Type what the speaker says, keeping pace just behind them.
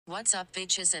What's up,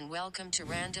 bitches, and welcome to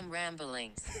Random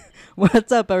Ramblings.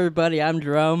 What's up, everybody? I'm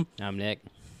Jerome, I'm Nick.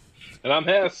 And I'm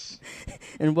Hess.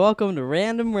 and welcome to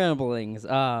Random Ramblings.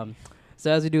 So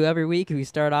as we do every week, we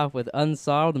start off with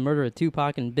Unsolved: The Murder of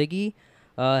Tupac and Biggie.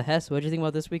 Hess, what did you think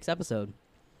about this week's episode?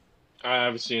 I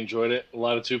obviously enjoyed it. A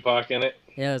lot of Tupac in it.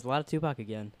 Yeah, there's a lot of Tupac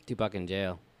again. Tupac in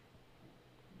jail.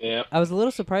 Yeah. I was a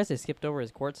little surprised they skipped over his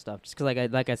court stuff, just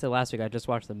because, like I said last week, I just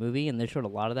watched the movie, and they showed a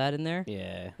lot of that in there.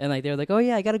 Yeah. And they were like, "Oh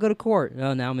yeah, I got to go to court."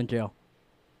 Oh, now I'm in jail.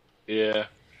 Yeah.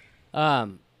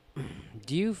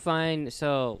 Do you find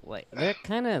they're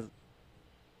kind of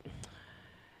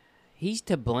he's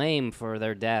to blame for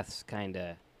their deaths, kind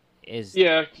of is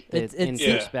Yeah. It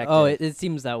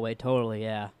seems that way totally.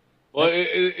 Yeah. Well,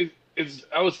 it's.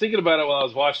 I was thinking about it while I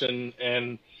was watching,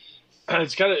 and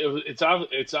it's kind of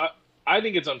I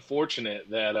think it's unfortunate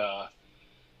that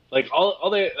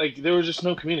there was just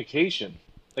no communication.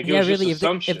 Like it Yeah, was really. just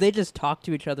assumption. If they just talked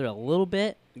to each other a little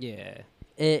bit, yeah.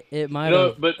 it might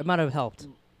have helped.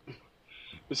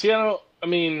 But see, I'm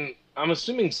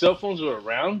assuming cell phones were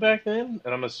around back then,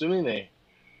 and I'm assuming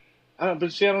I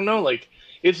don't know. Like,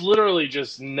 it's literally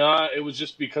just not. It was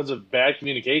just because of bad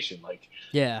communication.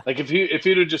 Yeah. Like if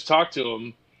he'd have just talked to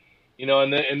him,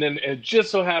 and then it just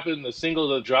so happened the single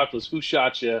that dropped was "Who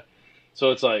Shot Ya,"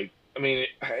 so it's like,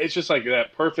 it's just like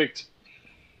that perfect,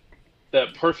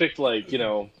 like,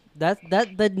 That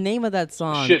the name of that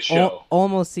song shit show.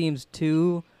 Almost seems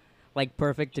too like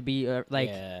perfect to be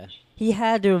Yeah. he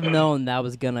had to have known that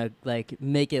was gonna like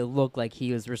make it look like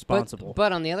he was responsible.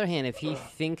 But on the other hand, if he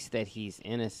thinks that he's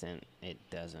innocent, it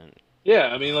doesn't.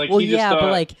 Yeah, well, he just yeah, thought,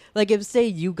 but like if say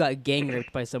you got gang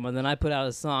raped by someone, then I put out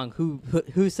a song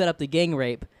who set up the gang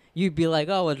rape, you'd be like,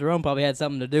 oh, well, Jerome probably had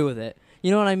something to do with it. You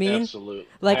know what I mean? absolutely.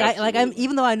 I'm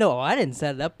even though I know I didn't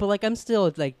set it up, but like I'm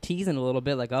still like teasing a little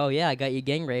bit, like, oh yeah, I got you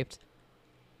gang raped.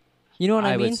 You know what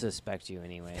I mean? Would suspect you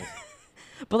anyways.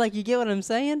 But like, you get what I'm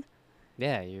saying?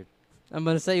 Yeah, you're I'm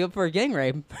gonna set you up for a gang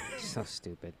rape. so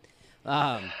stupid.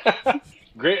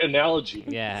 Great analogy.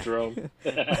 Yeah. Jerome.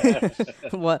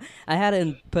 What I had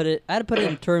to put it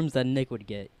in terms that Nick would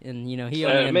get, and he only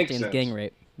it makes understands sense. gang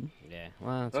rape. Yeah.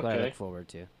 Well, that's what I Okay. look forward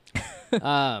to.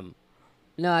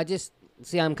 No,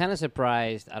 I'm kind of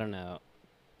surprised. I don't know.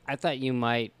 I thought you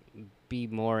might be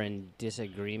more in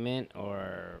disagreement,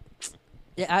 or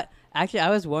Yeah, I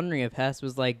was wondering if Hess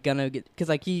was like gonna get, because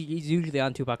like he's usually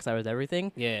on Tupac's side with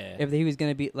everything. yeah. If he was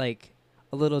gonna be like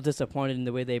a little disappointed in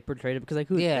the way they portrayed it, because like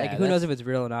who Yeah, who knows if it's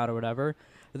real or not or whatever.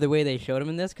 The way they showed him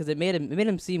in this, because it made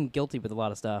him seem guilty with a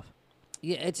lot of stuff.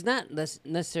 Yeah, it's not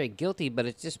necessarily guilty, but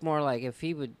it's just more like if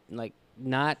he would like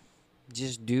not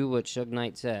just do what Suge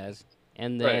Knight says,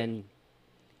 and then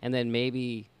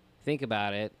maybe think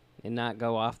about it and not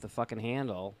go off the fucking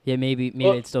handle. Yeah, maybe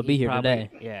Well, it'd still be here today.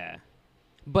 Yeah,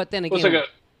 but then Well, again,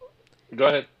 it's go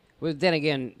ahead. well, then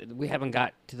again, we haven't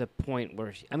got to the point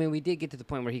where we did get to the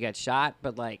point where he got shot,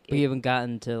 but like We haven't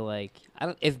gotten to like I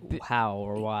don't if how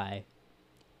or why.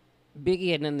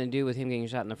 Biggie had nothing to do with him getting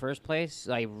shot in the first place.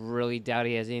 I really doubt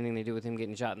he has anything to do with him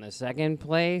getting shot in the second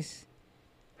place.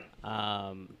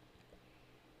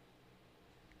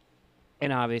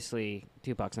 And obviously,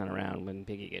 Tupac's not around when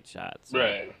Biggie gets shot. So.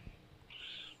 Right.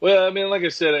 Well, like I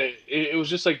said, it was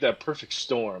just like that perfect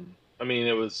storm.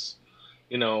 It was,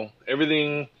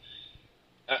 everything.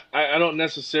 I don't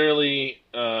necessarily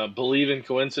believe in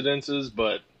coincidences,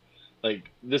 but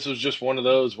like this was just one of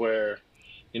those where,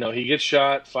 he gets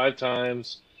shot 5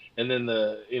 times, and then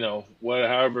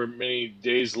however many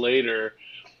days later,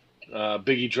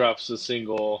 Biggie drops the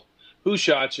single "Who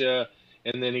Shot Ya,"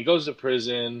 and then he goes to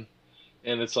prison.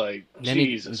 And it's like,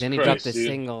 Jesus Then he Christ, dropped the dude.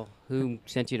 single, "Who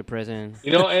Sent You to Prison."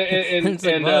 And It's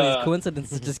like, wow, these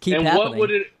coincidences just keep and happening.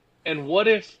 what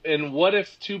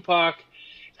if Tupac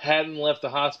hadn't left the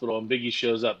hospital and Biggie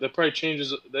shows up? That probably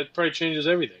changes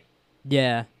everything.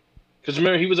 Yeah. Because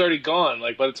remember, he was already gone.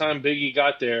 Like by the time Biggie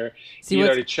got there, See, he had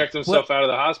what's- already checked himself out of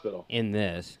the hospital. In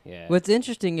this, yeah. What's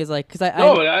interesting is like, because That's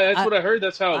what I heard.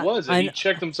 That's how it was. And he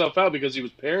checked himself out because he was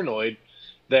paranoid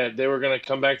that they were going to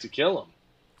come back to kill him.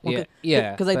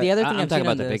 Yeah. Because like but the other thing I'm I've talking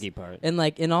seen about the on this, Biggie part. and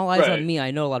like in All Eyes Right. on Me, I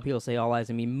know a lot of people say All Eyes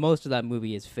on Me. Most of that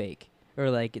movie is fake,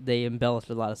 or like they embellished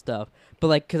a lot of stuff. But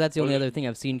like, because that's the only other thing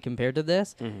I've seen compared to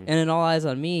this. Mhm. And in All Eyes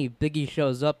on Me, Biggie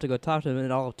shows up to go talk to him,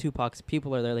 and all of Tupac's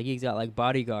people are there. Like he's got like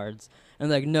bodyguards,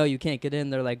 and like, no, you can't get in.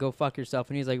 They're like, go fuck yourself.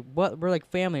 And he's like, what? We're like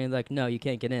family. And like, no, you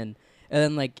can't get in. And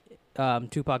then like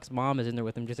Tupac's mom is in there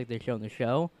with him, just like they show in the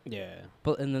show. Yeah.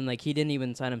 But and then like he didn't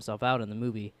even sign himself out in the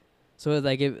movie. So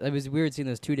like it was weird seeing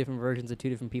those 2 different versions of 2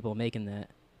 different people making that.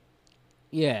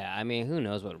 Yeah, who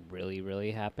knows what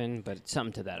really happened, but it's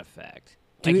something to that effect.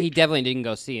 Like, we- he definitely didn't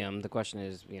go see him. The question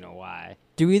is, why?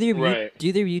 Do either of you Right. do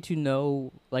either of you two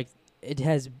know, like, it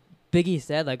has Biggie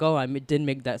said, like, oh, didn't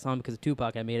make that song because of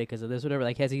Tupac, I made it because of this, whatever.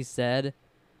 Like, has he said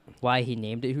why he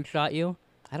named it Who Shot You?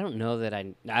 I don't know that I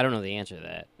don't know the answer to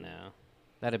that. No,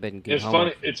 that'd have been good. It's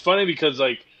homework. funny. It's funny because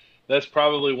like that's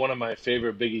probably one of my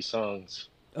favorite Biggie songs.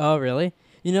 Oh, really?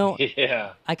 You know,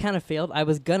 Yeah. I kind of failed. I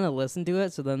was gonna listen to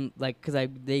it, so then, like, because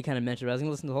they kind of mentioned it, I was gonna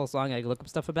listen to the whole song, I look up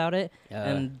stuff about it,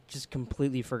 and just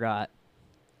completely forgot.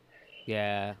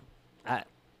 Yeah,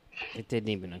 it didn't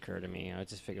even occur to me. I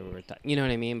just figured we were talking. You know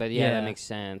what I mean? But yeah, that Yeah. makes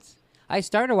sense. I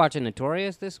started watching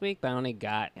Notorious this week, but I only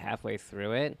got halfway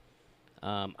through it.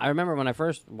 I remember when I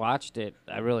first watched it,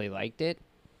 I really liked it.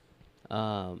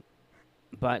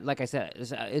 But like I said,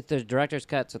 it's the director's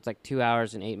cut, so it's like 2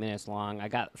 hours and 8 minutes long. I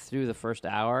got through the first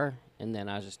hour, and then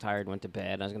I was just tired, went to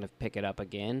bed. I was going to pick it up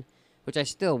again, which I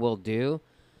still will do.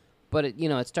 But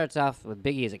it starts off with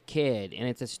Biggie as a kid, and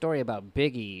it's a story about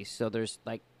Biggie. So there's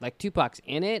like Tupac's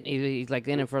in it. He's like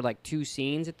in it for like 2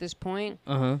 scenes at this point.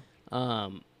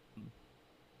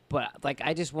 But like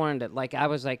I just wanted to, like, I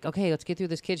was like, okay, let's get through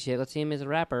this kid shit. Let's see him as a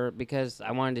rapper because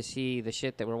I wanted to see the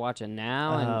shit that we're watching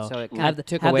now, and so it kind of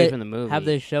took away from the movie. Have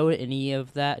they showed any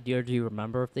of that? Do you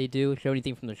remember if they do show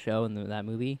anything from the show in that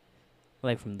movie,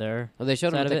 like from there? Well, they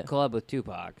showed him side at of the it? club with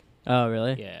Tupac. Oh,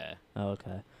 really? Yeah. Oh,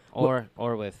 okay.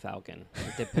 Or with Falcon.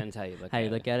 It depends how you look How at you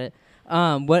it. look at it?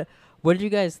 What did you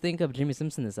guys think of Jimmy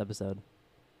Simpson this episode?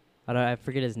 I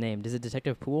forget his name. Is it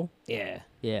Detective Poole? Yeah.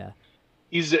 Yeah.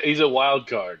 He's a wild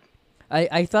card.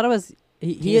 I thought it was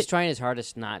He's trying his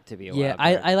hardest not to be a yeah. wild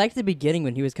card. I liked the beginning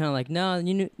when he was kind of like, no,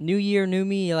 new year, new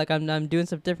me. Like I'm doing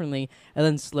stuff differently. And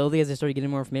then slowly, as I started getting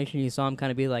more information, you saw him kind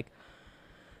of be like,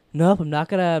 nope, I'm not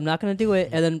gonna do it.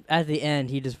 And then at the end,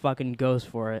 he just fucking goes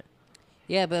for it.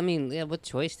 Yeah, but I mean, what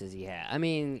choice does he have? I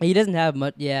mean, He doesn't have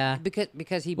much. Yeah.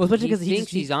 because he, Well, especially he 'cause he thinks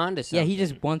just- he's on to something. Yeah, he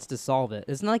just wants to solve it.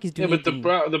 It's not like he's Yeah, doing. but the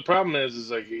anything- the problem is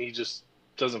like he just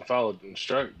doesn't follow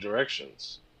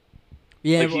directions.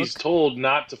 yeah, Like well, he's told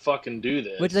not to fucking do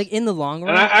this. which like in the long run.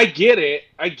 And I get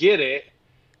it,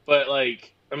 but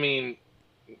like, I mean,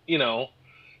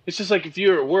 it's just like if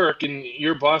you're at work and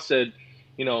your boss said,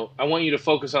 I want you to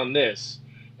focus on this,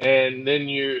 and then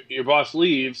your boss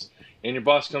leaves, and your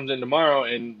boss comes in tomorrow,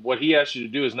 and what he asked you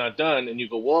to do is not done, and you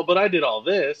go, well, but I did all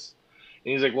this,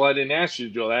 and he's like, well, I didn't ask you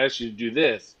to do all that, I asked you to do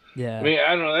this. yeah. I mean,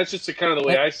 I don't know, that's just kind of the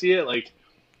way I see it. Like,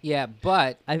 Yeah,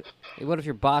 but what if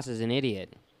your boss is an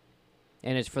idiot,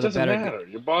 and it's for it the doesn't better? matter.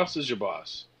 Your boss is your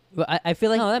boss. But I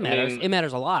feel like No, that matters. mean- It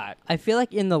matters a lot. I feel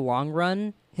like in the long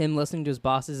run, him listening to his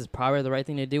bosses is probably the right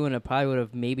thing to do, and it probably would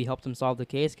have maybe helped him solve the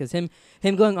case. Because him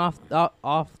going off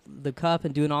the cuff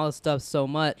and doing all this stuff so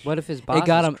much, What if his boss it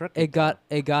got is him. crooked?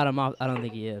 It got him off. I don't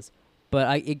think he is,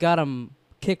 but it got him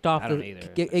kicked off. I don't either.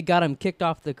 It got him kicked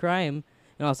off the crime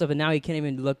and all stuff, and now he can't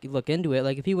even look into it.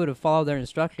 Like if he would have followed their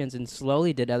instructions and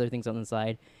slowly did other things on the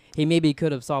side, he maybe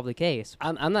could have solved the case.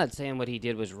 I'm not saying what he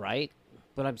did was right.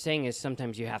 What I'm saying is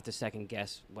sometimes you have to second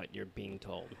guess what you're being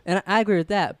told. And I agree with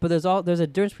that, but there's a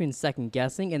difference between second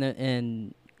guessing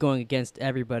and going against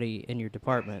everybody in your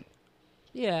department.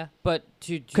 Yeah, but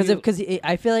Because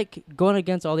I feel like going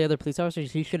against all the other police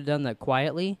officers, he should have done that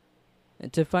quietly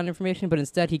to find information, but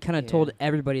instead he kind of told Yeah.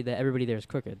 everybody that everybody there is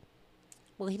crooked.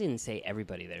 well, he didn't say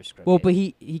everybody there's crooked. Well, but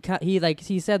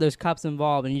he said there's cops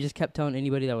involved, and he just kept telling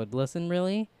anybody that would listen,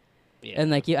 really. yeah.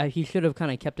 And like he should have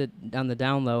kind of kept it on the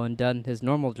down low and done his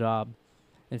normal job,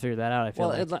 and figured that out. I feel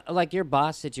like. like your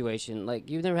boss situation, like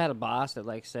you've never had a boss that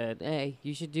like said, "Hey,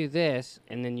 you should do this,"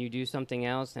 and then you do something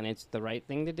else, and it's the right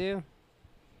thing to do.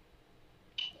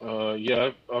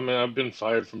 Yeah, I mean, I've been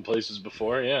fired from places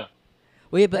before, yeah.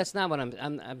 Well, yeah, But that's not what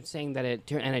I'm saying that it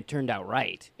turned out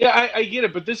right. Yeah, I get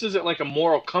it, but this isn't like a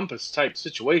moral compass type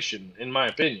situation, in my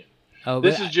opinion. oh,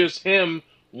 This but- is just him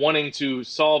wanting to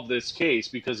solve this case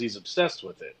because he's obsessed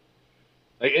with it.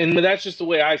 Like, and that's just the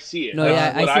way I see it. no,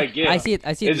 That's yeah, what I see. get. I see it.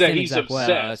 I see it Is the that same he's exact way.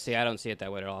 obsessed. See, I don't see it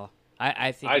that way at all.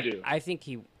 I think I do. I think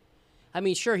he. I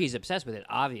mean, sure, he's obsessed with it.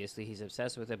 Obviously, he's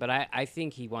obsessed with it. But I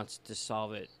think he wants to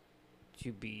solve it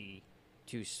to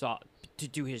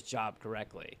do his job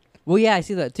correctly. Well, yeah, I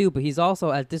see that too. But he's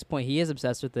also at this point he is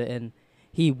obsessed with it, and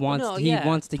he wants No, he yeah,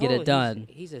 wants to get totally. it done.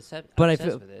 He's But I obsessed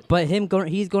feel, with it. but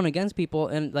he's going against people,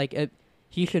 and like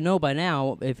he should know by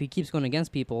now if he keeps going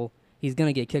against people, he's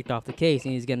gonna get kicked off the case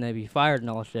and he's gonna be fired and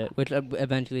all shit, which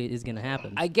eventually is gonna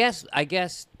happen. I guess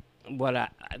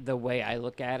the way I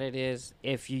look at it is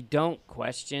if you don't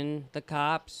question the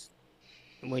cops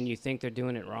when you think they're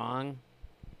doing it wrong,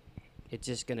 it's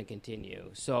just going to continue.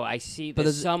 So I see But that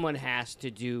is it- someone has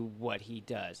to do what he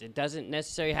does. It doesn't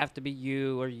necessarily have to be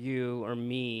you or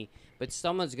me, but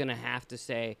someone's going to have to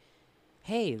say,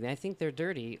 hey, I think they're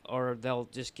dirty, or they'll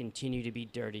just continue to be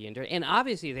dirty and dirty. And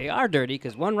obviously they are dirty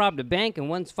because one robbed a bank and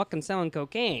one's fucking selling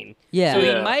cocaine. Yeah. So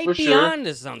Yeah, he might for be sure.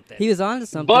 onto something. He was onto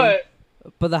something.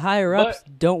 But the higher ups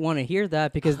don't want to hear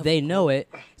that because they know it.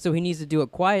 So he needs to do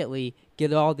it quietly,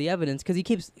 get all the evidence, because he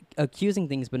keeps accusing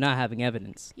things but not having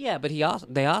evidence. Yeah, but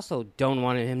they also don't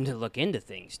want him to look into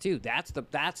things too. That's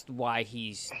why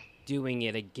he's doing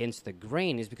it against the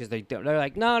grain, is because they're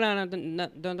like, no,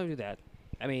 don't do that.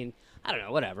 I mean, I don't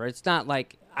know, whatever. It's not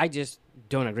like I just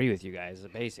don't agree with you guys.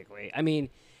 Basically, I mean,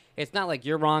 it's not like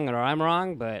you're wrong or I'm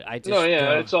wrong, but I just no, yeah,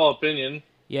 don't- it's all opinion.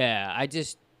 yeah,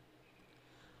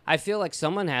 I feel like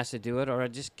someone has to do it, or I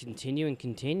just continue.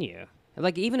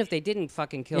 Like even if they didn't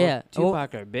fucking kill Yeah, well,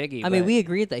 Tupac or Biggie. I mean, but- we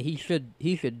agreed that he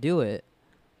should do it,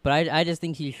 but I just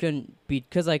think he shouldn't be,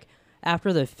 because like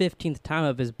after the 15th time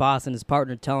of his boss and his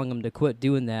partner telling him to quit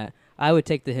doing that, I would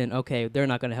take the hint. Okay, they're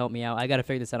not going to help me out. I got to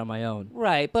figure this out on my own.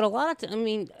 Right, but a lot of I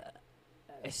mean,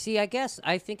 see, I guess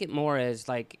I think it more as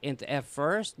like at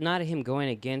first, not him going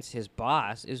against his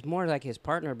boss. It was more like his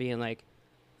partner being like,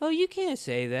 "Oh, you can't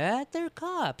say that. They're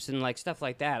cops," and like stuff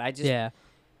like that. I just Yeah.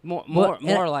 more and,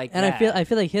 like and that. I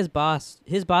feel like his boss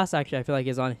actually I feel like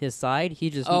is on his side. He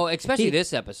just especially he-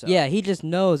 this episode. Yeah, he just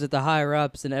knows that the higher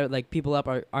ups and like people up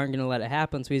aren't going to let it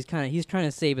happen. So he's trying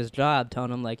to save his job, telling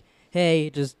them like,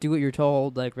 "Hey, just do what you're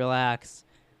told. Like, relax."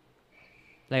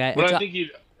 Like But I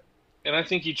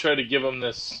think he tried to give him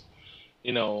this,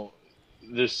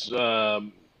 this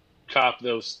cop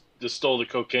that stole the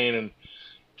cocaine, and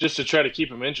just to try to keep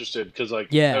him interested, because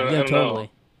like I don't totally. know.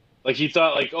 Like he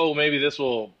thought like, oh, maybe this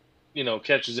will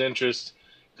catch his interest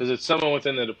because it's someone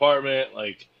within the department.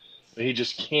 Like he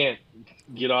just can't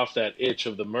get off that itch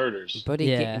of the murders. But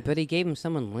he gave him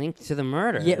someone linked to the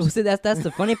murder. Yeah, well, see, that's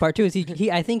the funny part too. Is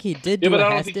he I think he did Yeah, do but what I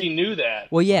don't Hess think did. he knew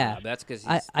that. Well, yeah, that's because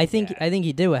I think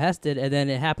he did what Hess did, and then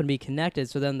it happened to be connected.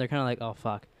 So then they're kind of like, oh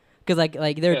fuck, because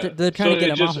like they're Yeah. they're trying So to get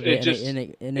it him just- off of it it, just- and it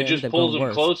It ended just up pulls going him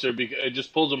worse. closer because it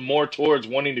just pulls him more towards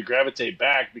wanting to gravitate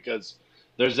back because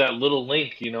there's that little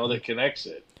link, that connects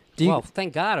it. Do you, well,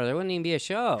 thank God, or there wouldn't even be a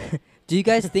show. do you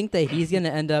guys think that he's gonna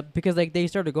end up, because like they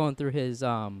started going through his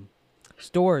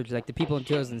storage, like the people in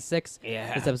 2006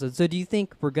 Yeah. this episode. So do you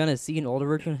think we're gonna see an older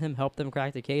version of him help them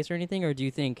crack the case or anything, or do you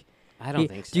think I don't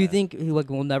think so. Do you think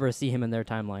we'll never see him in their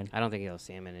timeline? I don't think he'll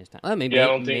see him in his time. Oh, maybe. Yeah, I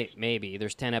don't think- Maybe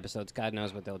there's 10 episodes. God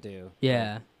knows what they'll do.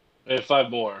 Yeah. We have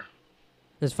 5 more.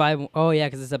 There's 5. Oh yeah,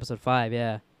 because it's episode 5.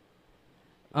 Yeah.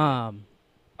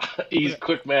 Easy,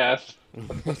 quick math.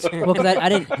 Well, because I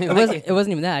didn't. It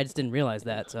wasn't even that. I just didn't realize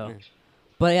that. So,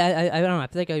 but I don't know. I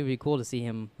think it would be cool to see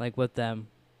him like with them.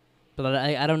 But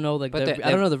I don't know like But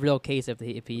I don't know the real case if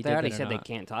he They did already that or said they not.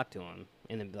 can't talk to him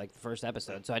in the first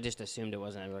episode, so I just assumed it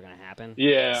wasn't ever going to happen.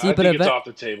 Yeah, See, I but think it's eve- off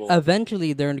the table.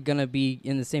 Eventually, they're gonna be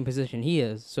in the same position he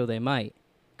is, so they might.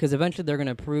 Because eventually, they're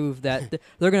gonna prove that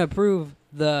they're gonna prove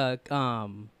the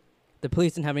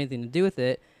police didn't have anything to do with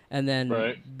it, and then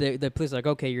Right. the police are like,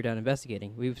 okay, you're done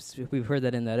investigating. We've heard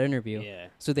that in that interview. Yeah.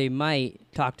 So they might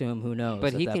talk to him. Who knows?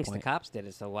 But at he that thinks point. the cops did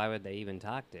it, so why would they even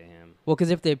talk to him? Well, because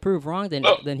if they prove wrong, then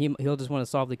Oh. he'll just want to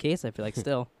solve the case. I feel like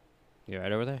still. You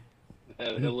right over there?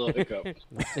 Had a little hiccup.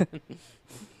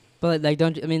 But like,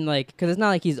 don't you, I mean like, because it's not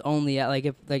like he's only at like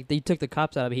if like they took the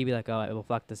cops out of it, he'd be like, oh, well,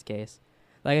 fuck this case.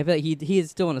 Like I feel like he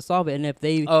still want to solve it, and if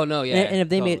they Oh no, yeah. and if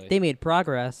they totally. made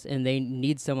progress and they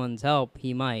need someone's help,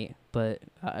 he might. But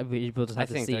we'll just I have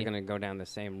to think see. they're gonna go down the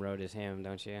same road as him,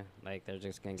 don't you? Like they're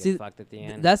just gonna get See, fucked at the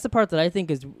end. That's the part that I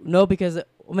think is no, because I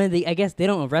mean I guess they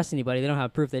don't arrest anybody. They don't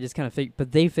have proof. They just kind of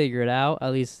but they figure it out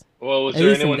at least. Well, was At there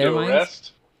least in anyone their to minds?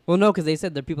 arrest? Well, no, because they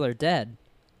said their people are dead.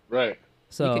 Right.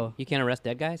 So you can't arrest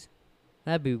dead guys.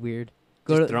 that'd be weird.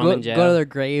 Just throw 'em in Go jail. to their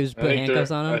graves, I put think handcuffs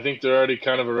they're- on I them. think they're already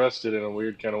kind of arrested in a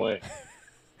weird kind of way.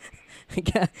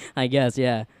 I guess,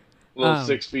 yeah. A little Um,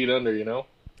 6 feet under.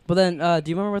 But then, do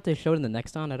you remember what they showed in the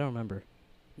next on? I don't remember.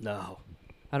 No.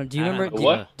 Do you I don't remember? have a Do,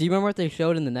 What? do you remember what they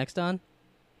showed in the next on?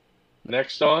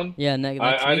 Next on? Yeah, next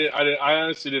I week.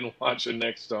 honestly didn't watch it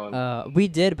next on. We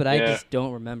did, but I Yeah. just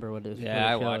don't remember what it was. Yeah,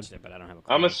 I watched it, but I don't have a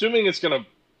clue. I'm assuming it's gonna,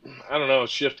 I don't know,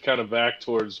 shift kind of back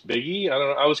towards Biggie. I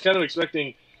don't know. I was kind of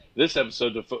expecting this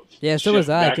episode to Yeah, so shift was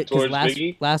I. back Because towards last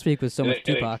Biggie. week was so And much it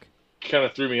Tupac. kind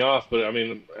of threw me off, but I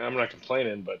mean, I'm not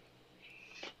complaining, but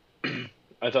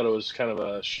I thought it was kind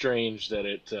of strange that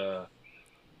it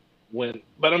went.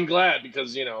 But I'm glad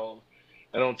because I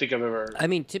don't think I've ever. I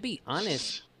mean, to be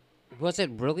honest, was it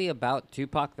really about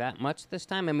Tupac that much this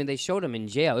time? I mean, they showed him in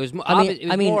jail. It was, it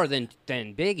was more than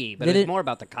Biggie, but They it was didn't- more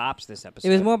about the cops this episode.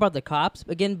 It was more about the cops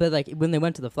again, but like when they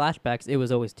went to the flashbacks, it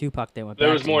was always Tupac. They went. There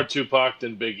back was to. more Tupac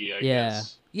than Biggie, I Yeah.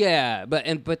 guess. Yeah, but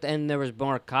then there was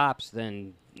more cops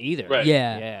than either. Right.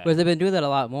 Yeah, Yeah. because they've been doing that a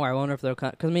lot more. I wonder if they'll,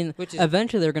 because I mean, Which is-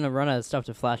 eventually they're gonna run out of stuff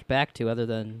to flash back to other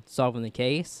than solving the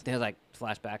case. They're like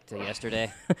flashback to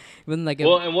yesterday. When like,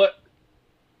 Well, and what?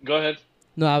 Go ahead.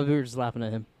 no, we were just laughing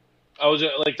at him. I was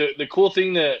like the cool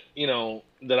thing that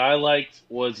that I liked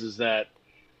is that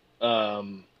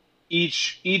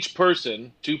each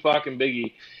person, Tupac and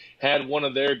Biggie, had one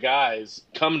of their guys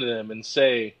come to them and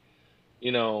say,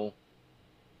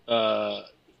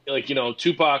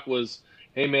 Tupac was,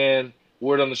 hey man,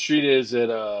 word on the street is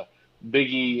that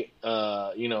Biggie,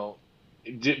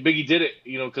 Biggie did it,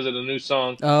 because of the new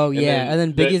song. Oh And yeah, and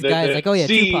then the- Biggie's the- guy's the like, oh yeah,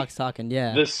 C- Tupac's talking,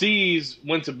 yeah. The C's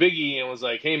went to Biggie and was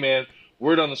like, hey man,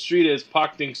 word on the street is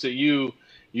Pac thinks that you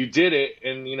did it,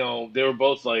 and they were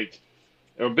both like,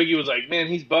 or Biggie was like, man,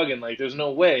 he's bugging, like there's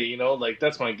no way, like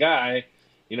that's my guy,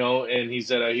 and he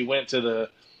said he went to the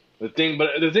thing,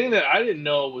 but the thing that I didn't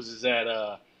know is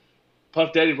that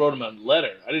Puff Daddy wrote him a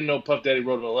letter. I didn't know Puff Daddy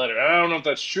wrote him a letter. I don't know if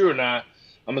that's true or not.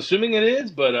 I'm assuming it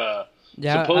is, but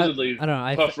yeah, supposedly I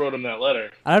don't know. Puff wrote him that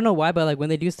letter. I don't know why, but like when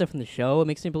they do stuff in the show, it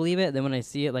makes me believe it. Then when I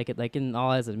see it, like in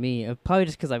All Eyes on Me, probably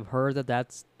just because I've heard that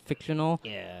that's fictional,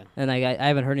 Yeah. and I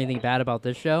haven't heard anything bad about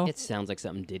this show. It sounds like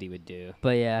something Diddy would do.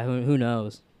 But yeah, who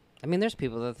knows? I mean, there's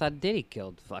people that thought Diddy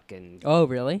killed fucking. Oh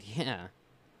really? Yeah.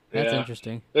 That's Yeah.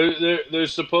 interesting.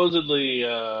 There's supposedly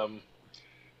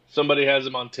somebody has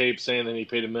him on tape saying that he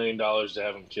paid $1 million to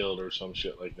have him killed or some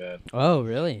shit like that. Oh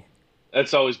really?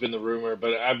 That's always been the rumor,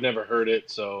 but I've never heard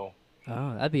it. So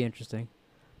Oh, that'd be interesting.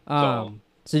 So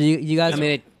do you guys? I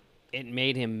mean, it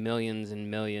made him millions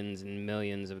and millions and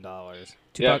millions of dollars.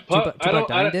 Tupac, yeah, Tupac, I Tupac don't- I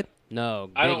dying don't- did? No,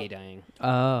 I don't- Biggie dying.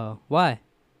 Oh, why?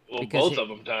 well, Because both he- of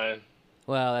them dying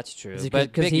Well, that's true. Is it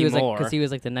But because Biggie he was more.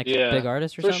 like the next Yeah, big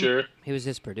artist or for something? sure. He was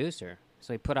his producer,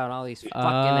 so he put out all these fucking Oh,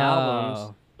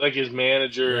 albums. Like his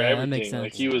manager, Yeah, that everything. makes Like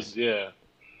sense. he was, he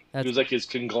That's was like his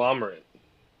conglomerate.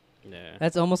 Yeah.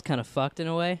 that's almost kind of fucked in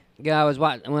a way. Yeah,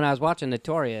 when I was watching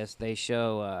Notorious, they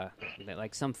show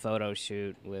like some photo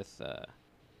shoot with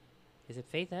is it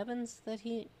Faith Evans that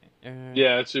he?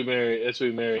 Yeah, that's who married. That's who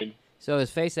he married. So it was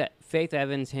Faith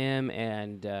Evans, him,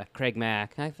 and Craig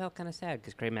Mack. I felt kind of sad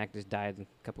because Craig Mack just died a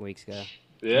couple weeks ago.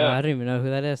 Oh, Yeah. I don't even know who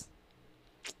that is.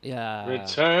 Yeah.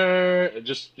 Return.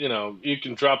 Just you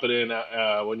can drop it in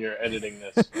when you're editing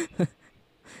this.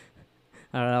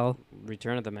 I don't know.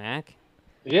 Return of the Mac.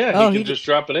 Yeah, Oh, he he can just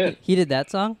drop it in. He did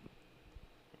that song?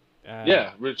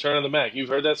 Yeah, Return of the Mac. You've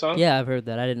heard that song? Yeah, I've heard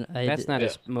that. That's not yeah.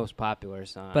 his most popular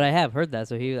song. But I have heard that,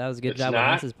 so that was a good It's job not?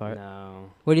 on his part. No.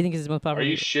 What do you think is his most Are popular?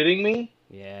 you shitting me?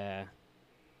 Yeah.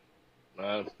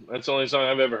 That's the only song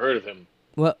I've ever heard of him.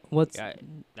 What's I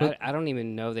don't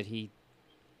even know that he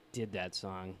did that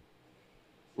song.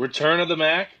 Return of the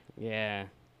Mac. Yeah.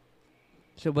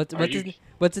 so what's Are you-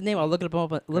 what's his name? I'll look it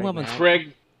up. Look him up on. Mack.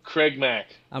 Craig Mack.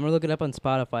 I'm gonna look it up on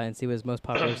Spotify and see what his most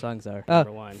popular songs are.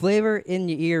 Number one. Flavor in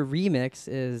Your Ear remix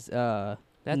is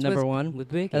That's number with- one, with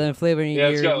Biggie. and then Flavor in Your Yeah,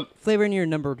 it's Ear, got- Flavor in Your Ear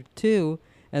number 2,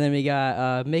 and then we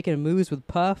got Making Moves with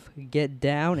Puff, Get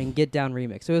Down, and Get Down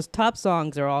remix. So his top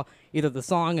songs are all either the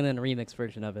song and then a remix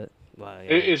version of it. Well,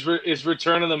 yeah. Is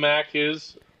Return of the Mac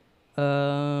his?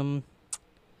 Here,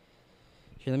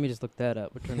 let me just look that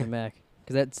up. Return of the Mac,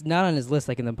 because that's not on his list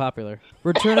like in the popular.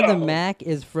 Return of the Mac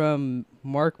is from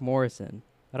Mark Morrison.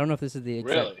 I don't know if this is the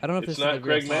exact. Really? I don't know if it's this not is the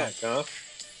real Craig song. Mack,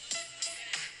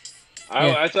 huh?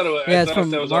 Yeah. I thought it was. Yeah, I it's thought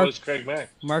from that was Mark- always Craig Mack.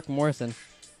 Mark Morrison.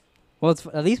 Well,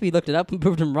 at least we looked it up and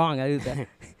proved him wrong. I did that.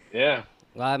 Yeah.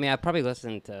 Well, I mean, I've probably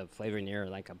listened to Flavor in Your Ear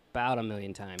like about 1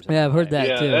 million times. Yeah, I've heard that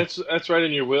Yeah, too. that's right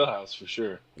in your wheelhouse for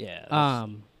sure. Yeah. that's-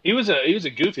 He was a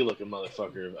goofy looking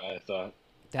motherfucker. I thought.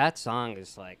 that song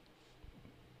is like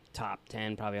top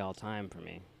 10 probably all time for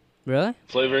me. Really?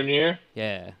 Flavor in your Ear.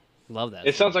 Yeah. Love that.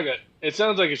 It song.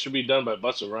 sounds like it should be done by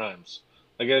Busta Rhymes.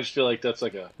 Like I just feel like that's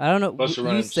like a. I don't know. Busta You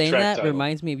Rhymes saying track that title.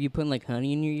 reminds me of you putting like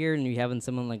honey in your ear and you having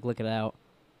someone like look it out.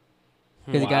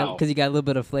 Hmm. Because Wow. you got a little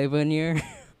bit of flavor in your ear.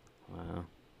 Wow.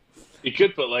 You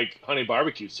could put like honey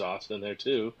barbecue sauce in there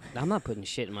too. I'm not putting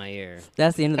shit in my ear.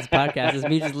 That's the end of this podcast. Is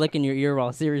me just licking your ear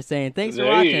while Siri's saying thanks for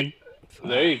There you- watching.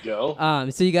 There you go.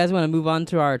 So you guys want to move on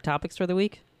to our topics for the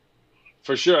week?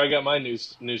 For sure, I got my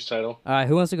news title. All right,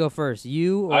 who wants to go first?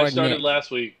 You or I started Nick? last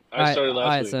week. All right, Started last all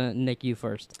right, week. so Nick, you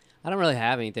first. I don't really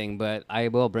have anything, but I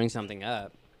will bring something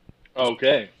up.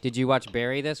 Okay. Did you watch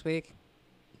Barry this week?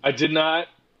 I did not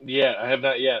yet. I have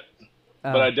not yet,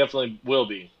 but I definitely will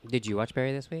be. Did you watch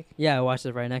Barry this week? Yeah, I watched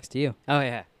it right next to you. Oh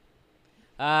yeah.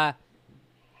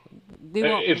 We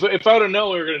won't, If I would have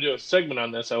known we were going to do a segment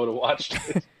on this, I would have watched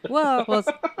it. well,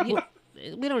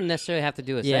 we don't necessarily have to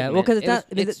do a Yeah, segment. well, because it's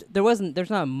It not. was- There's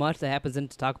not much that happens in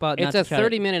to talk about. It's not a to try to-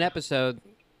 30-minute episode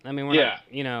I mean, we're Yeah. not,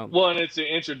 you know. Well, and it's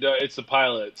it's the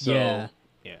pilot. So Yeah.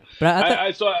 Yeah. But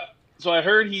I thought, so I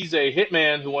heard he's a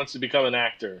hitman who wants to become an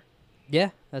actor. yeah,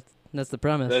 that's the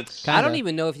premise. That's- I don't Kinda.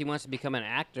 even know if he wants to become an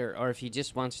actor or if he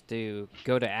just wants to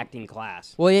go to acting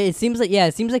class. Well, yeah, it seems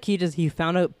like he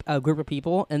found a group of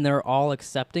people and they're all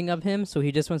accepting of him, so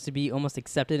he just wants to be almost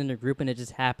accepted in a group, and it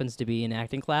just happens to be an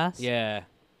acting class. Yeah.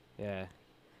 Yeah.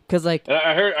 Because like And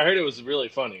I heard it was really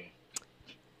funny.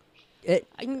 it,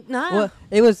 Nah, well,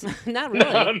 it was. not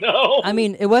really. No. I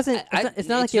mean, it wasn't. I- It's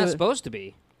not like it's it not was, supposed to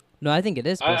be. No, I think it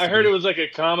is. supposed I to heard be. it was like a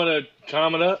comedy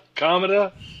drama.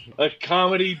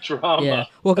 Yeah.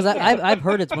 Well, because I've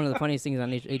heard it's one of the funniest things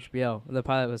on HBO. The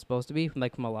pilot was supposed to be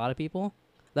from a lot of people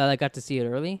that I got to see it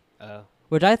early. Oh.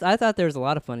 Which I thought there was a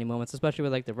lot of funny moments, especially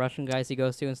with like the Russian guys he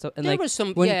goes to and stuff. And There like was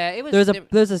some. when Yeah, it was.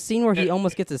 there's a scene where he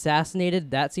almost gets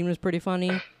assassinated. That scene was pretty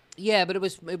funny. Yeah, but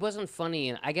it wasn't funny,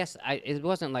 and I guess it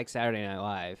wasn't like Saturday Night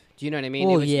Live. Do you know what I mean?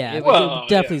 Well, it was, yeah, it was, Well, it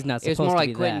definitely is yeah. not it was supposed more to like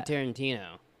be Quentin that. Tarantino.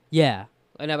 Yeah,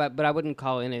 But I wouldn't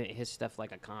call his stuff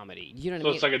like a comedy. You know what So I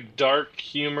mean? it's like a dark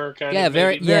humor kind Yeah, of.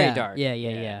 very- maybe? very yeah, dark.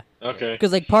 Yeah. Okay.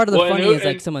 Because like part of the Well, and funny who- is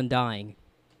like and- someone dying.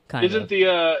 Kind Isn't of.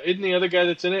 the other guy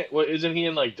that's in it? What isn't he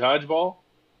in like Dodgeball?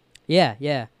 Yeah.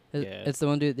 Yeah. It's the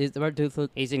one dude. It's the dude.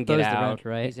 He's in throws Get the Out, wrench,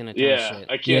 right? He's in a ton of Yeah, shit.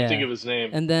 I can't Yeah. think of his name.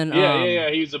 And then yeah.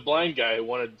 He's a blind guy who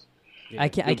wanted. I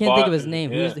can't The think of his bot-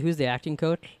 name. yeah. Who's the acting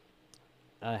coach?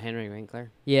 Henry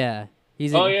Winkler. Yeah,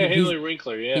 he's Oh in, yeah, he's, Henry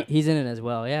Winkler. Yeah. he's in it as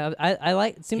well. Yeah, I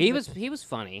like. It seems He was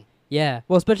funny. Yeah,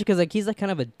 well, especially because like he's like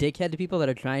kind of a dickhead to people that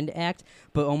are trying to act,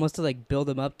 but almost to like build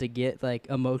them up to get like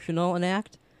emotional and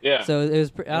act. Yeah. So it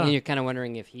was. I And don't, you're kind of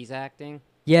wondering if he's acting.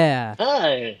 yeah,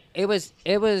 Hi. It was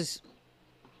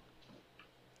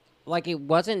like it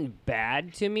wasn't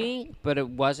bad to me, but it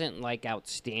wasn't like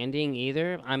outstanding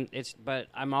either. But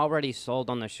I'm already sold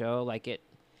on the show. Like it,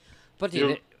 but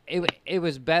dude, it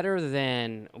was better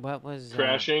than what was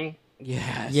Crashing.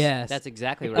 Yes, that's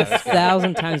exactly a right.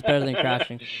 1,000 times better than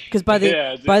Crashing. Because by the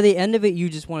Yeah, by the end of it, you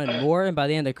just wanted more, and by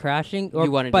the end of Crashing, or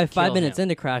You wanted by to 5 kill minutes him.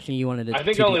 into Crashing, you wanted it. I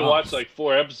think to I be only off. watched like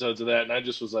 4 episodes of that, and I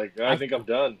just was like, I think I'm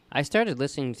done. I started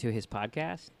listening to his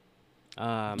podcast.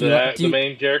 Do you- The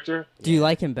main character. Do you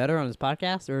like him better on his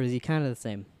podcast, or is he kind of the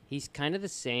same? He's kind of the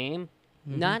same,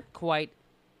 Mm-hmm. not quite,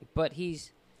 but he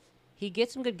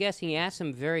gets some good guests. He asks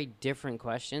some very different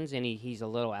questions, and he's a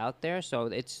little out there. So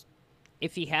it's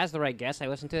if he has the right guests, I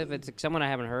listen to it. If it's someone I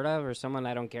haven't heard of or someone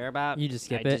I don't care about, You just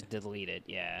skip I it? just delete it.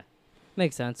 Yeah,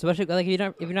 Makes sense. Especially like if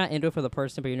you're not into it for the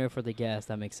person, but you're into it for the guest,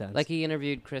 that makes sense. like he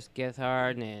interviewed Chris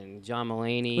Gethard and John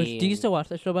Mulaney. Which, do you still watch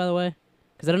that show, by the way?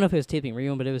 Because I don't know if it was taping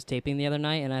real, but it was taping the other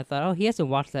night, and I thought, oh, he hasn't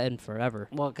watched that in forever.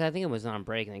 Well, 'cause I think it was on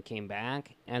break and then came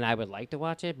back, and I would like to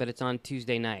watch it, but it's on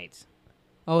Tuesday nights.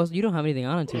 Oh, so you don't have anything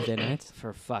on Tuesday nights?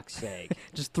 For fuck's sake!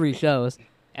 Just 3 shows.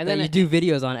 And that then you do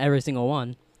videos on every single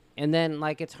one. And then,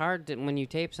 like, it's hard to, when you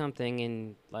tape something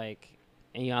and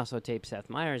you also tape Seth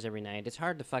Meyers every night, it's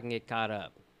hard to fucking get caught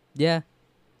up. Yeah.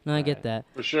 No, I get Right. that.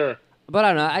 For sure. But I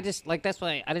don't know. I just, like, that's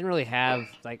why I didn't really have,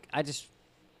 like, I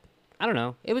don't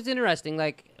know. It was interesting,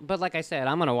 but like I said,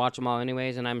 I'm going to watch them all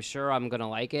anyways, and I'm sure I'm going to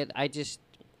like it.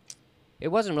 It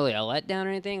wasn't really a letdown or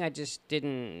anything. I just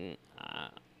didn't,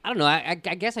 I don't know. I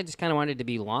guess I just kind of wanted it to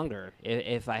be longer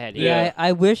if I had to. Yeah,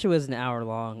 I wish it was an hour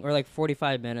long or like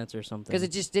 45 minutes or something. Because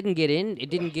it just didn't get in. It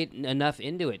didn't get enough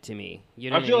into it to me.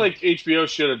 You know I what feel mean? like HBO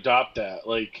should adopt that.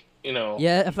 Like, you know.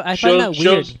 Yeah, I find that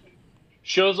weird.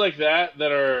 Shows like that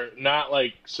are not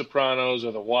like Sopranos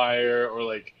or The Wire or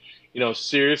like, you know,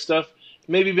 serious stuff.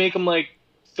 Maybe make them like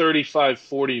 35,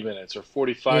 40 minutes or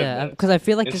 45 Yeah, minutes. because I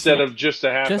feel like Instead of just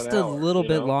a half just an a hour, little you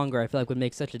bit know? longer, I feel like would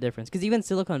make such a difference. Because even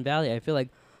Silicon Valley, I feel like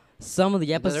some of the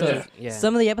There's episodes, a- yeah.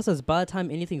 some of the episodes, by the time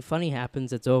anything funny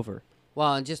happens, it's over.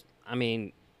 Well, and just, I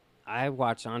mean, I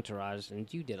watched Entourage,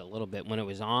 and you did a little bit when it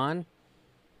was on.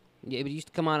 It used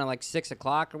to come on at like 6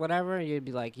 o'clock or whatever. You'd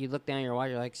be like, you look down your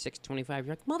watch, you're like 6:25.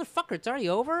 You're like, motherfucker, it's already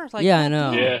over. It's like, Yeah, I God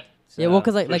know. damn. Yeah, Yeah, well,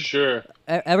 because So- for like sure.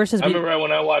 ever since I we, remember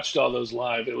when I watched all those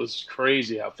live, it was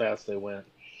crazy how fast they went.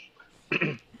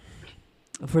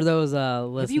 for those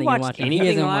listening watched and watching, he anything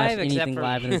hasn't watched live except anything for-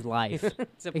 live in his life,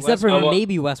 Except except for Westworld. Well,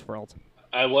 maybe Westworld.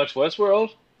 I watched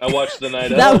Westworld. I watched The Night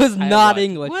That Of. was I not watched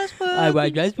English. Westworld. I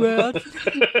watched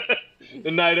Westworld.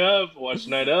 The Night Of. Watched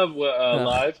Night Of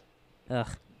live. Ugh.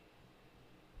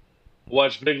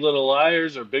 Watched Big Little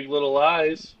Liars or Big Little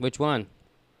Lies. Which one?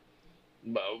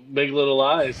 Big Little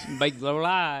Lies. Big Little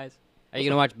Lies. Are you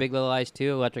going to watch Big Little Lies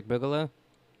 2, Electric Boogaloo?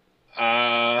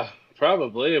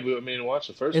 Probably. I mean, watch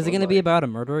the first one. Is it going to be about a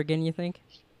murder again? You think?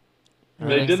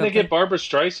 Didn't they something? get Barbara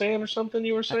Streisand or something?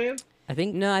 You were saying? I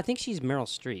think. No, I think she's Meryl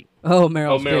Streep. Oh,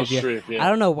 Meryl Oh, Meryl Streep. Streep, yeah. I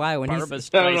don't know why when Barbara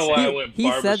he I don't know why I he, went he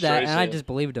Barbara said that, and I Streisand. just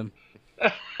believed him.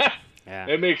 Yeah.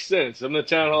 It makes sense. I'm the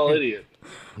town hall idiot.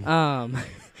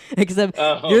 Except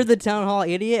Uh-huh. you're the town hall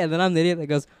idiot, and then I'm the idiot that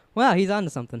goes, "Wow, he's onto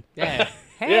something." Yeah.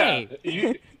 Hey.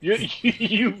 Yeah,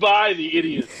 you buy the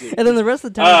idiocy. And then the rest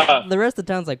of the town, the rest of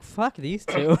the town's like, "Fuck these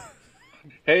two."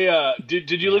 Hey,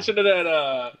 did you listen to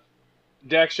that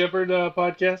Dak Shepard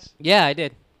podcast Yeah, I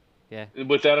did.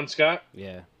 with Adam Scott?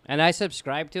 Yeah. And I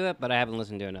subscribed to it, but I haven't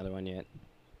listened to another one yet.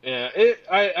 Yeah,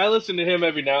 I listen to him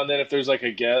every now and then if there's like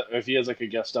a guest, if he has like a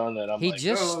guest on that I'm He like,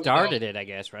 just oh, started it, I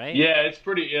guess, right? Yeah,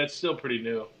 it's still pretty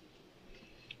new,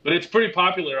 but it's pretty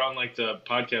popular on like the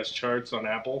podcast charts on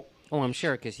Apple. Oh, I'm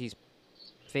sure because he's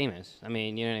famous. I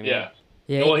mean, you know what I mean? Yeah,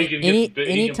 Yeah, Well, he can get big-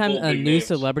 he can anytime pull a big new names.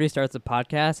 celebrity starts a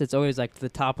podcast, it's always like the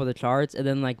top of the charts, and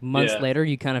then like months Yeah. later,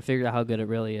 you kind of figure out how good it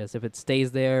really is, if it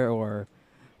stays there or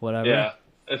whatever. yeah,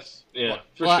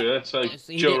 for Well, sure. That's like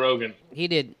he Joe did- Rogan. He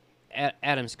did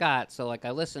Adam Scott, so like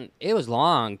I listened. It was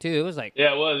long too. It was like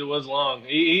Yeah, it was long.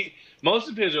 Most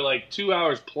of his are like 2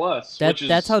 hours plus, which is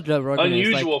That's how Joe Rogan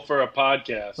unusual for a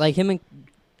podcast. is. Like him and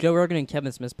Joe Rogan and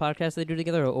Kevin Smith's podcast they do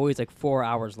together are always like 4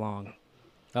 hours long.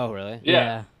 oh really?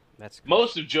 Yeah. That's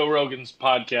Most of Joe Rogan's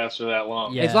podcasts are that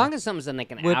long. Yeah. As long as something's in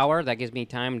like an With- hour, that gives me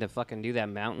time to fucking do that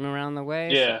mountain around the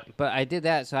way. Yeah. But I did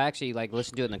that, so I actually like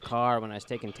listened to it in the car when I was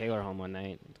taking Taylor home one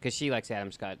night because she likes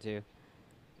Adam Scott too,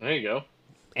 There you go.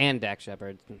 and Dak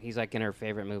Shepard. He's like in her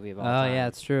favorite movie of all Oh time. yeah,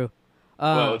 it's true.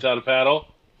 Well, without a paddle.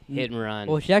 Hit and Run.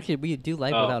 Well, we do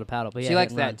like Oh. Without a Paddle, but yeah, she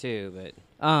likes Hit and that too, but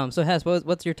Run. So Hess,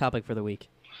 what's your topic for the week?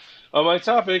 My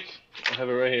topic, I have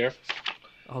it right here.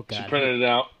 Oh She god, printed it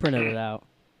out. printed it out.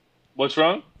 What's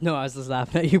wrong? No, I was just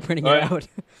laughing at you printing All it right. out.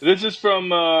 This is from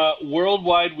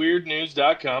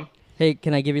worldwideweirdnews.com. Hey,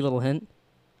 can I give you a little hint?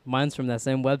 Mine's from that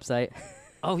same website.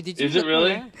 oh, did you? Is it look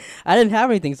really? at that? I didn't have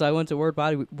anything, so I went to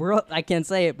World. I can't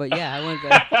say it, but yeah, I went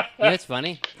there. You know, it's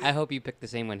funny. I hope you picked the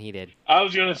same one he did. I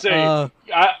was going to say, Uh,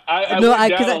 I No,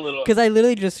 went down a little. because I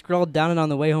literally just scrolled down it on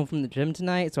the way home from the gym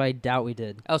tonight, so I doubt we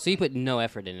did. Oh, so you put no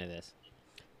effort into this?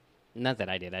 Not that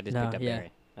I did. I just No, picked up yeah.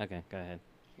 Barry. Okay, go ahead.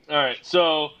 All right,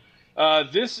 so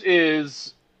this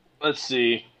is, let's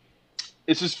see.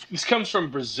 This comes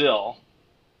from Brazil.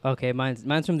 Okay, mine's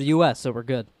from the U.S., so we're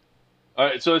good. All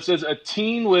right, so it says a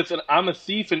teen with an "I'm a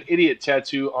thief and idiot"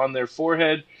 tattoo on their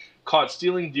forehead caught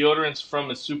stealing deodorants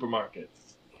from a supermarket.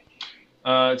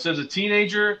 It says a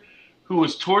teenager who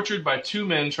was tortured by two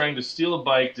men trying to steal a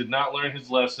bike did not learn his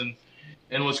lesson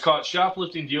and was caught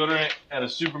shoplifting deodorant at a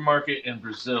supermarket in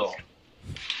Brazil.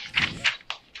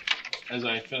 As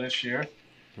I finish here.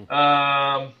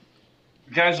 The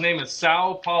guy's name is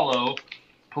Sao Paulo.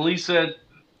 Police said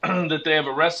that they have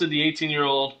arrested the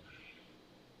 18-year-old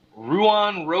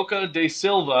Ruan Roca de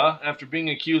Silva after being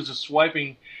accused of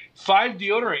swiping 5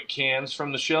 deodorant cans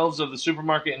from the shelves of the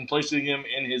supermarket and placing them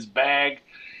in his bag.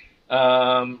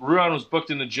 Ruan was booked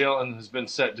into jail and has been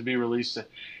set to be released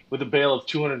with a bail of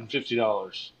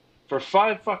 $250 for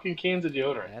 5 fucking cans of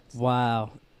deodorant. That's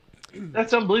Wow.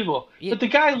 That's unbelievable. Yeah. But the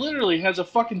guy literally has a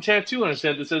fucking tattoo on his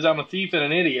head that says "I'm a thief and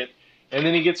an idiot," and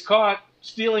then he gets caught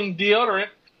stealing deodorant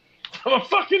from a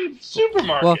fucking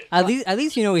supermarket. Well, at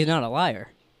least you know he's not a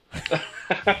liar.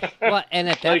 well, and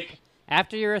at that, Like-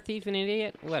 after you're a thief and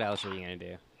idiot, what else are you gonna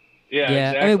do? yeah, I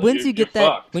exactly. mean, once You're- you get you're that,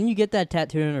 fucked. when you get that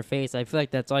tattoo on your face, I feel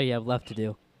like that's all you have left to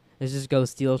do, is just go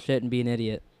steal shit and be an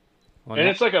idiot. Well, and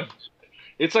now- it's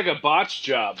like a botch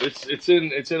job. It's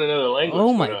in another language.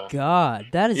 Oh but, my god,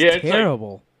 that is yeah, it's like-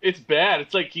 terrible. It's bad.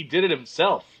 It's like he did it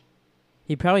himself.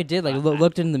 He probably did. Like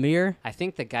looked in the mirror. I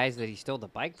think the guys that he stole the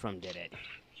bike from did it.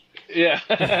 Yeah,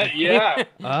 yeah,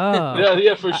 Oh,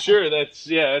 yeah, for sure. It's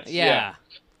Yeah.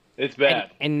 it's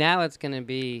bad. And now it's gonna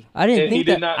be. I didn't And he think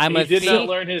did that. not. I'm he a did not thief.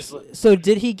 learn his. So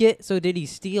did he get? So did he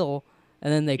steal?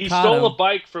 And then they He caught stole him. a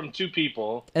bike from 2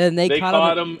 people. And then they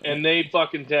caught him, and they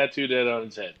fucking tattooed it on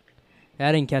his head.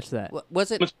 I didn't catch that.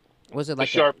 Was it? Was it A like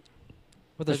sharp.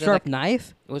 With a was it sharp like-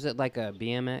 knife? Was it like a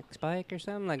BMX bike or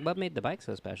something? Like what made the bike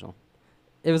so special?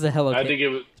 It was a Hello I Kitty. think it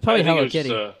was. probably I think Hello it was,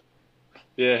 Kitty.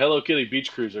 Yeah, Hello Kitty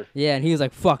Beach Cruiser. Yeah, and he was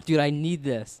like, "Fuck, dude, I need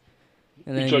this."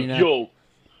 And then He's like, you know,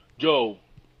 yo.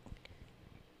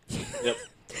 Yep.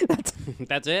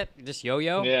 That's it? Just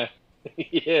yo-yo? Yeah.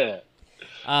 Yeah.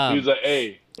 Um, He was like,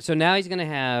 hey. so now he's gonna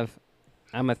have,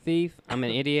 I'm a thief, I'm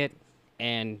an idiot,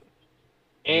 and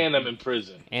And I'm in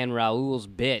prison. Raul's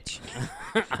bitch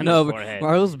on no, his but forehead.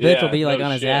 Raul's bitch Yeah, will be like no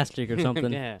on his shit. ass cheek or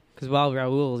something. Yeah. Because while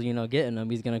Raul's, getting him,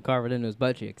 he's gonna carve it into his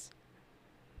butt cheeks.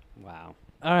 Wow.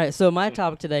 All right, so my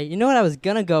topic today, you know what I was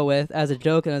gonna go with as a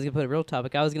joke, and I was gonna put a real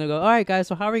topic. I was gonna go, all right, guys,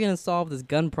 so how are we gonna solve this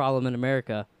gun problem in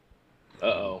America?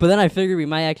 Uh-oh. But then I figured we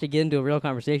might actually get into a real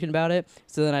conversation about it.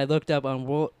 So then I looked up on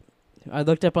the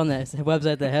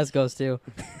website that Hess goes to,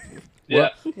 Yeah.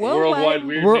 Worldwide-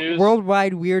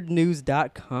 Worldwide Weird News.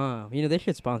 WorldwideWeirdNews.com. You know, they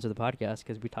should sponsor the podcast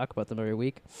because we talk about them every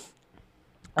week.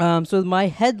 So my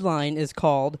headline is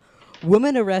called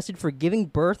 "Woman Arrested for Giving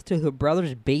Birth to Her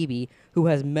Brother's Baby Who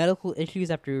Has Medical Issues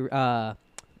After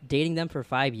Dating Them for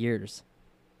 5 years."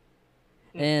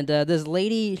 And this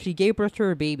lady, she gave birth to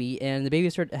her baby, and the baby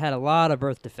had a lot of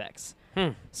birth defects.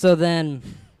 So then,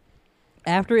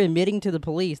 after admitting to the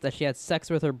police that she had sex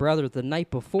with her brother the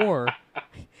night before,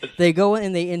 they go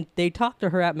in and they talk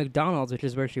to her at McDonald's, which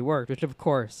is where she worked, which of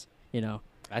course, you know.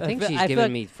 I think I she's feel given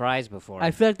like- me fries before.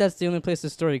 I feel like that's the only place the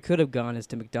story could have gone is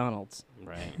to McDonald's.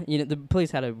 Right. You know, the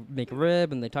police had to make a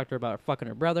rib, and they talked to her about fucking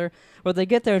her brother. But they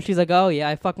get there, and she's like, "Oh yeah,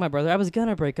 I fucked my brother. I was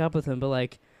gonna break up with him, but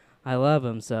like, I love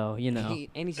him, so you know."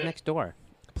 And he's next door.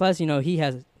 Plus, you know, he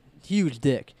has huge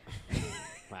dick.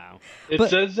 Wow. It But-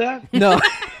 says that? No,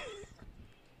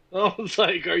 I was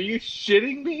like, are you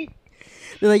shitting me?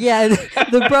 they're like, yeah, and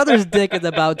the brother's dick is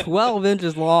about 12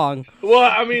 inches long. Well,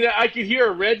 I mean, I could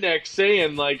hear a redneck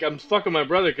saying, like, I'm fucking my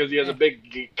brother because he has a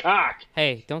big cock.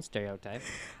 Hey, don't stereotype.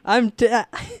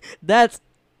 That's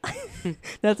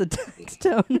that's a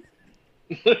touchstone.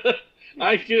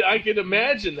 I could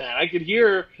imagine that. I could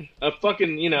hear a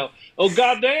fucking, you know, oh,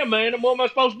 goddamn, man, what am I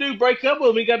supposed to do? Break up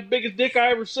with him? He got the biggest dick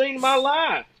I ever seen in my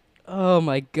life. Oh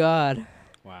my god.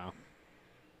 Wow.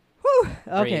 Whew.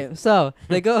 Okay, Breathe. so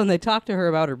they go and they talk to her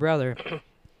about her brother,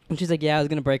 and she's like, "Yeah, I was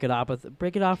gonna break it off with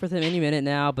him any minute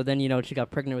now," but then you know she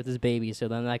got pregnant with his baby, so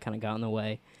then that kind of got in the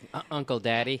way. Uncle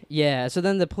Daddy. Yeah, so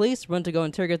then the police went to go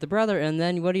interrogate the brother, and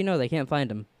then what do you know? They can't find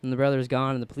him, and the brother's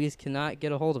gone, and the police cannot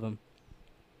get a hold of him.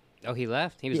 Oh, he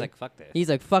left? He was Yeah. like, fuck this. He's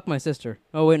like, "Fuck my sister."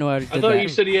 Oh wait, no, I I did thought that. you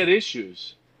said he had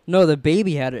issues. No, the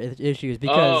baby had issues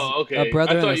because Oh, okay. a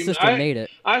brother I and thought a you- sister made it.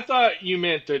 I thought you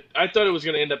meant that. I thought it was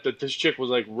going to end up that this chick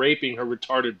was like raping her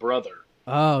retarded brother.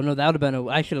 Oh no, that would have been.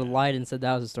 I should have lied and said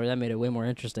that was a story. That made it way more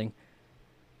interesting.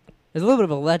 There's a little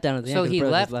bit of a letdown at the So end. 'cause the he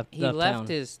brother left. just He left town.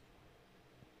 his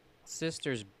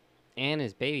sister's and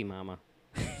his baby mama.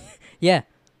 Yeah.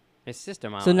 His sister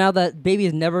mama. So now that baby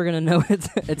is never gonna know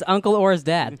it's uncle or his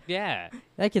dad. Yeah.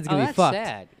 That kid's Oh, gonna be that's fucked.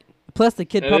 sad. Plus the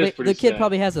kid That probably is pretty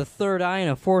sad. has a third eye and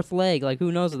a fourth leg. Like who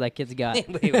knows what that kid's got?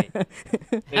 Wait.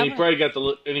 And he probably got a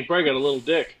little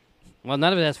dick. Well,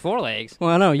 none of it has 4 legs. Well,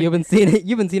 I know you haven't seen it. You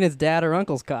haven't seen his dad or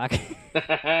uncle's cock.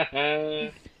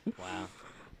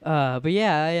 Wow. But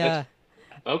yeah,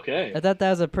 Okay. I thought that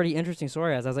was a pretty interesting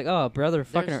story. I was like, oh, brother,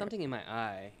 fucking. There's something in my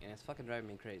eye, and it's fucking driving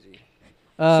me crazy.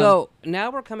 Um, So now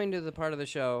we're coming to the part of the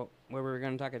show where we're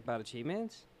going to talk about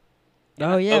achievements.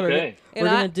 Oh yeah, Okay. we're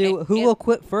gonna do and- who and- will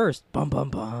quit first. Bum bum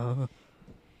bum.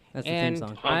 That's the And theme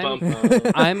song. Bum, bum, bum.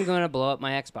 I'm going to blow up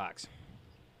my Xbox.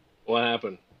 What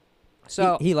happened?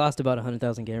 So he lost about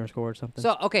 100,000 gamer score or something.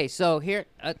 So okay, so here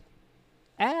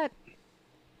at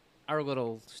our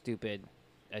little stupid,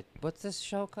 what's this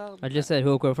show called? I just said who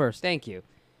will quit first. Thank you.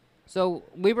 So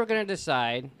we were gonna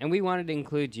decide, and we wanted to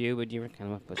include you, but you were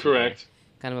kind of a pussy. Correct.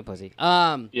 Kind of a pussy.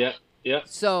 Yeah. Yeah.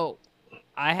 So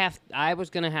I was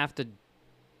gonna have to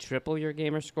triple your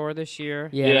gamer score this year,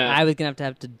 Yeah, Yeah. I was gonna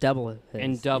have to double his,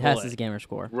 And double Hess's it. gamer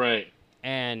score. Right.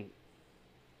 and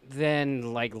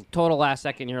then like total last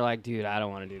second, you're like, dude, I don't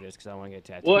want to do this because I want to get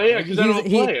tattooed. Well, yeah, because I He's- don't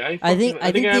he- play. I think I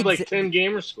have the like exa- 10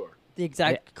 gamer score. The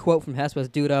exact quote from Hess was,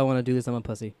 "Dude, I don't want to do this. I'm a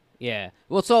pussy." Yeah.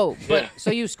 Well, so Yeah.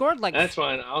 so you scored like That's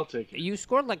fine. I'll take it. you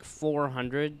scored like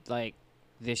 400 like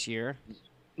this year.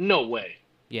 No way.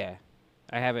 Yeah,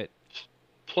 I have it.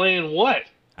 Playing what?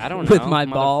 I don't know. With my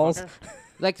balls. motherfucker.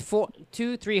 Like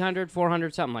 200, 300,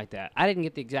 400, something like that. I didn't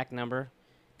get the exact number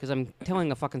because I'm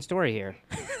telling a fucking story here.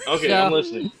 Okay, So- I'm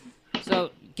listening.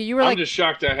 So you were I'm like, just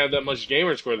shocked I have that much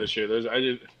gamer score this year.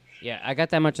 yeah, I got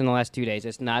that much in the last 2 days.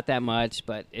 It's not that much,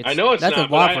 but it's. I know it's That's a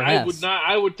not. lot but for I Hess. would not.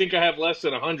 I would think I have less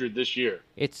than 100 this year.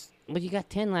 It's well, you got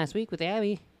 10 last week with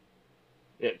Abby.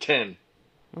 Yeah, 10.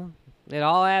 It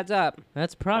all adds up.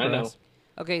 That's progress.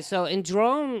 Okay, so in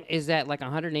Drone is at like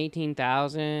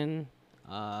 118,000.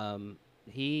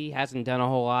 He hasn't done a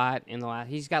whole lot in the last.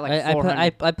 He's got like I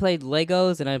 400. played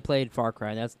Legos and I played Far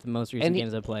Cry. That's the most recent And he-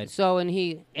 games I played. So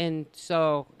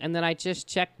and then I just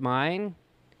checked mine,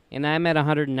 and I'm at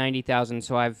 190,000.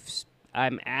 So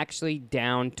I'm actually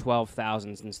down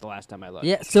 12,000 since the last time I looked.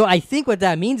 Yeah, so I think what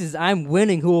that means is I'm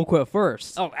winning who will quit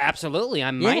first. Oh, absolutely.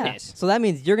 I'm Yeah. minus. So that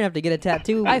means you're gonna have to get a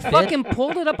tattoo. I bitch. fucking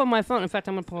pulled it up on my phone. In fact,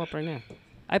 I'm gonna pull it up right now.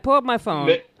 I pull up my phone.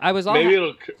 Ma- I was all.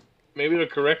 Maybe it'll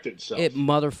correct itself. It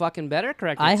motherfucking better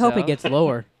correct I hope it itself. gets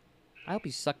lower. I hope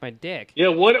you suck my dick. Yeah.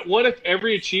 What if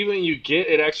every achievement you get,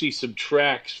 it actually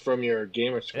subtracts from your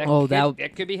gamer score? Oh,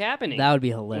 that could be happening. That would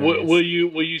be hilarious. Will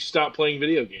you stop playing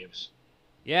video games?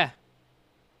 Yeah.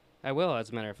 I will, as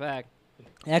a matter of fact.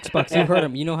 Xbox, you heard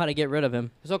him. You know how to get rid of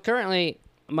him. So currently,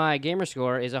 my gamer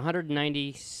score is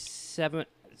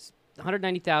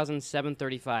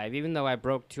 190,735. Even though I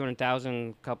broke 200,000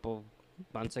 a couple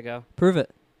months ago. Prove it.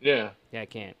 Yeah. Yeah, I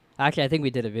can't. Actually, I think we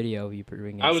did a video of you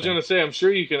proving it. I was so. gonna say, I'm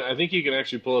sure you can. I think you can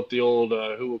actually pull up the old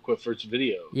 "Who Will Quit First"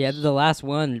 video. Yeah, the last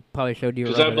one probably showed you.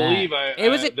 Because I over believe that. It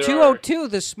was at there 202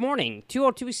 this morning.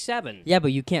 202.7. Yeah,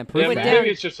 but you can't prove Yeah, went that. down.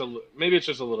 maybe it's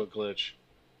just a little glitch.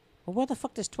 Well, where the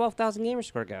fuck does 12,000 gamer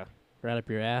score go? Right up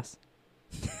your ass.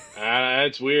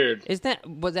 That's weird. That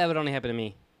would only happen to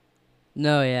me?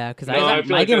 No, yeah, because No, I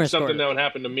feel my like gamer that's score. something that would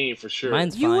happen to me for sure.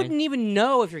 Mine's You fine. wouldn't even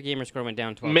know if your gamer score went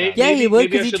down 12,000. Maybe- Yeah, he would maybe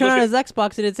I because he should turned on look his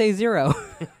Xbox and it'd say 0.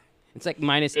 It's like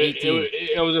minus I 18. was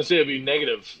gonna say it'd be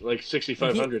negative, like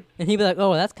 6,500. And he'd be like,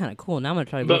 "Oh, that's kind of cool. Now I'm gonna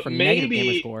try to go But for negative gamer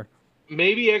maybe- score."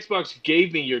 Maybe Xbox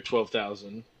gave me your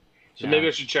 12,000, so No. maybe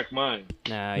I should check mine.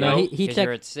 No, No, you- he 'cause checked-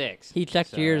 You're at 6. He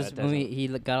checked so yours that when doesn't- he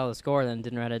got all the score, then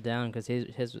didn't write it down because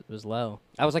his was low.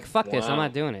 I was like, fuck this. I'm Wow.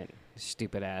 not doing it.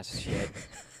 Stupid ass shit.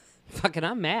 Fucking,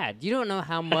 I'm mad. You don't know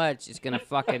how much it's gonna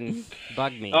fucking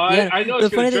bug me. Yeah, I know the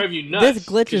it's gonna funny thing- drive you nuts. this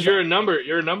glitch 'cause is- you're a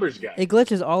numbers guy. It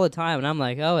glitches all the time, and I'm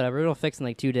like, "Oh, whatever. It'll fix in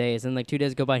like 2 days." And like 2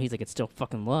 days go by, and he's like, "It's still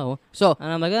fucking low." So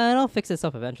And I'm like, "It'll fix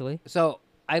itself eventually."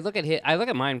 I look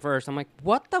at mine first. I'm like,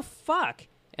 what the fuck?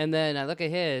 And then I look at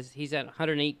his. He's at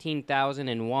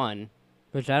 118,001.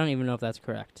 Which I don't even know if that's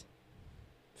correct.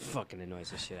 Fucking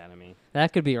annoys the shit out of me.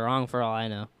 That could be wrong for all I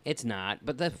know. It's not,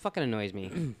 but that fucking annoys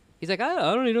me. He's like, I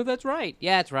don't even know if that's right.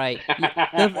 Yeah, it's right.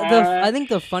 I think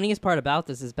the funniest part about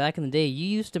this is back in the day, you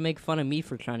used to make fun of me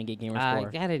for trying to get gamer I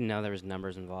score. didn't know there was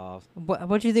numbers involved.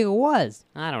 What do you think it was?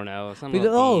 I don't know. Some People,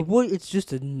 little oh, beep. what? It's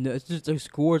just a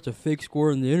score. It's a fake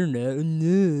score on the internet.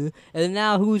 And then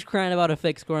now, who's crying about a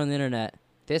fake score on the internet?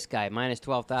 This guy minus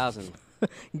 12,000.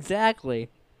 Exactly.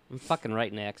 I'm fucking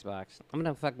writing the Xbox. I'm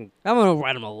gonna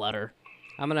write him a letter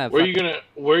Where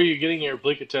are you getting your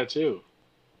Blika tattoo?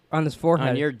 on his forehead.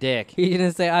 on your dick. He's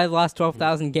gonna say, "I lost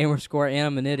 12,000 gamer score and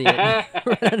I'm an idiot."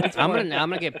 I'm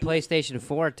gonna get PlayStation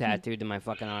 4 tattooed to my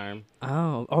fucking arm.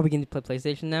 Oh, are we gonna play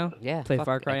PlayStation now? Yeah, Play fuck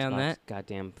Far Cry on Xbox, that?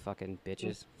 Goddamn fucking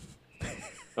bitches.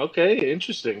 Okay,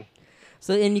 interesting.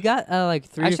 So, and you got like I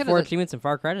 3 or should've 4 let- achievements in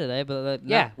Far Cry today, but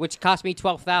Yeah, which cost me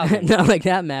 12,000. not like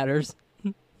that matters.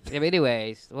 Yeah, but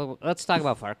anyways, well, let's talk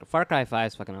about Far Cry 5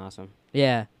 is fucking awesome.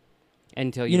 Yeah,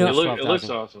 Until You you, know- lose It looks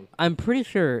 12,000. awesome. I'm pretty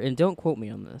sure, and don't quote me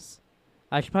on this.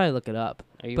 I should probably look it up.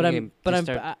 Are you But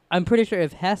gonna I'm pretty sure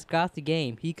if Hess got the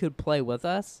game, he could play with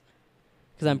us.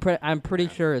 Because I'm pretty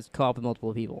sure it's co-op with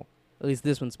multiple people. At least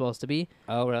this one's supposed to be.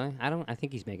 Oh really? I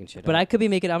think he's making shit But up. I could be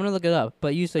making. I'm gonna look it up.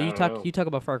 But you I don't know. talk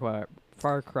about Far Cry.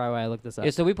 Far Cry. While I look this up.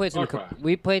 Yeah, so we played Far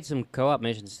Cry. some co-op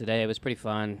missions today. It was pretty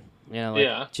fun. You know, like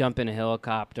Yeah. jump in a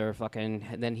helicopter, fucking,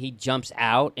 and then he jumps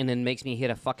out and then makes me hit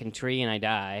a fucking tree and I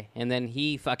die. And then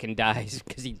he fucking dies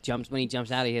because when he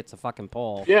jumps out, he hits a fucking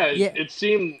pole. Yeah, Yeah. It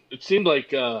seemed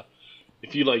like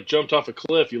if you like jumped off a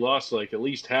cliff, you lost like at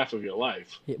least half of your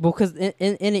life. Yeah, well, because in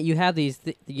it you have you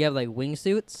have like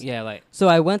wingsuits. Yeah, like, So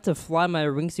I went to fly my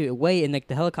wingsuit away, and like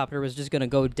the helicopter was just gonna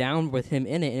go down with him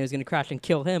in it, and it was gonna crash and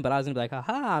kill him. But I was gonna be like,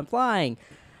 "Haha, I'm flying!"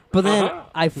 But then Uh-huh.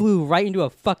 I flew right into a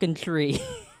fucking tree.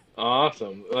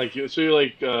 Awesome. Like so, you're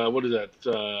like what is that?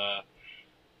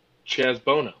 Chaz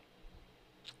Bono,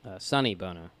 Sonny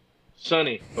Bono.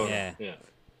 Sonny Bono. Yeah. Yeah.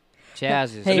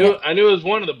 Chaz is. Hey, I knew it was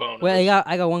one of the Bonos. Wait,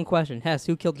 I got one question. Hess,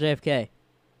 who killed JFK?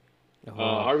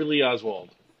 Harvey Lee Oswald.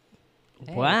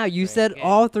 Hey, Wow, you very said good.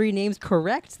 all 3 names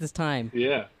correct this time.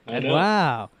 Yeah, I know.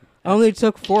 Wow. Only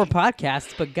took 4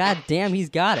 podcasts, but goddamn, he's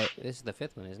got it. This is the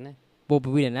 5th one, isn't it? Well,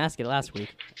 but we didn't ask it last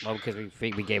week. Well, because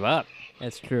we gave up.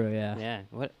 That's true, yeah. Yeah.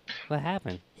 What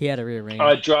happened? He had to rearrange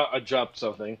I dropped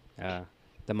something.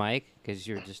 The mic, because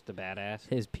you're just a badass.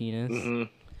 his penis. Hmm.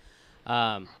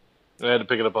 Um, I had to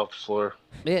pick it up off the floor.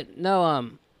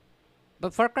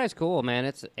 but Far Cry's cool, man.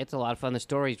 It's a lot of fun. The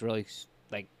story's really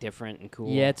like different and cool.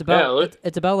 Yeah, it's about look-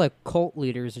 it's about like cult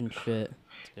leaders and shit.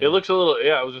 It looks a little.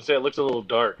 Yeah, I was gonna say it looks a little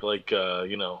dark, like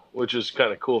which is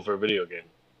kind of cool for a video game.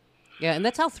 Yeah, and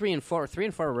that's how 3 and 4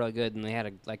 were really good, and they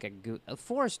had a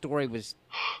 4 story was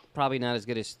probably not as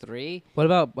good as 3. What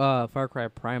about Far Cry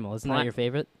Primal? Isn't that Pri- your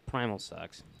favorite? Primal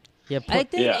sucks. Yeah, Yeah.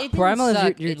 It didn't Primal is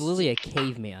suck. you're It's- literally a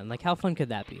caveman. Like, how fun could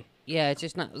that be? Yeah, it's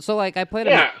just not. So like I played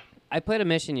Yeah. a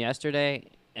mission yesterday,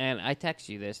 and I text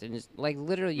you this, and it's like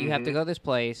literally you have to go to this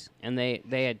place, and they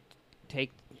had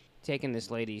taken this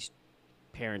lady's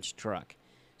parents' truck.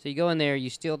 So you go in there, you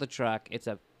steal the truck. It's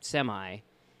a semi,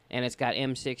 and it's got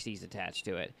M60s attached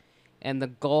to it. And the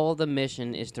goal of the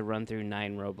mission is to run through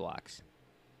 9 roadblocks.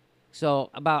 So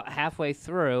about halfway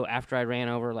through, after I ran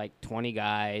over like 20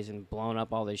 guys and blown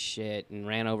up all this shit and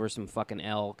ran over some fucking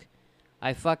elk,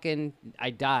 I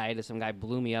died. Some guy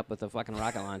blew me up with a fucking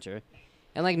rocket launcher.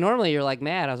 And like normally you're like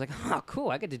mad. I was like, oh cool,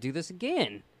 I get to do this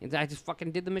again. And I just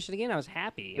fucking did the mission again. I was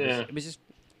happy. It was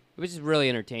just really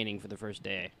entertaining for the first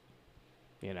day.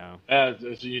 You know.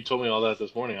 You told me all that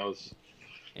this morning.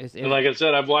 It And like I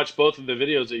said, I've watched both of the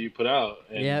videos that you put out.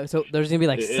 And Yeah, so there's gonna be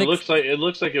like it six. looks like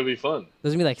it'll be fun.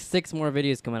 There's gonna be like 6 more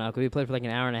videos coming out. Cause we played for like an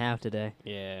hour and a half today.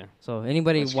 Yeah. So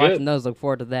anybody That's watching good. those, look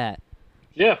forward to that.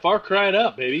 Yeah, Far Cry it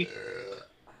up, baby.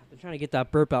 I've been trying to get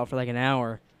that burp out for like an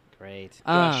hour. Great.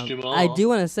 Josh Duhamel. I do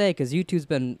want to say, because YouTube's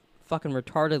been fucking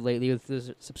retarded lately with this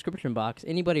subscription box.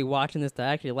 Anybody watching this that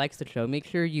actually likes the show, make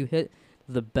sure you hit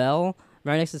the bell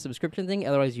right next to the subscription thing.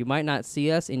 Otherwise, you might not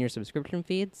see us in your subscription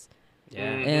feeds.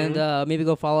 Yeah. Mhm. And maybe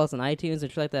go follow us on iTunes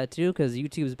and shit like that too, because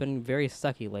YouTube's been very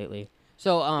sucky lately.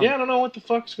 So Yeah, I don't know what the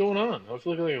fuck's going on. I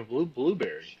feel like a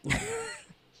blueberry.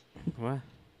 what?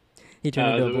 He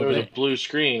turned into a There was a blueberry. blue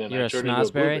screen, and You're I a turned into a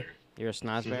snozzberry? blueberry. You're a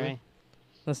snozzberry?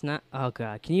 Let's not. Oh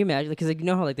god, can you imagine? Because like, you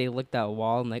know how like they lick that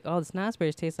wall and like, oh, the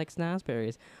snozberries taste like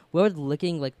snozberries. What would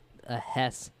licking like a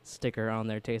Hess sticker on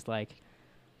there taste like?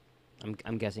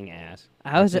 I'm guessing ass.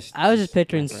 I was just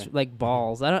picturing right. like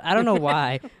balls. I don't know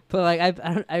why, but like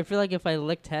I feel like if I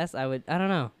licked Hess, I would. I don't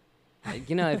know.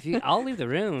 You know, I'll leave the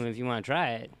room if you want to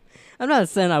try it. I'm not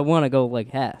saying I want to go like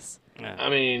Hess. I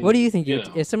mean, What do you think? know,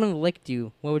 If someone licked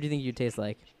you, what would you think you'd taste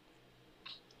like?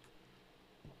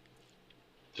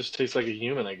 just tastes like a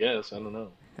human, I guess. I don't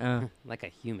know. Like a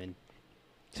human.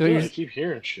 So Yeah, you're I just, keep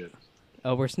hearing shit.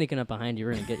 oh, we're sneaking up behind you.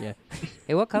 We're gonna get you.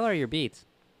 Hey, what color are your beats?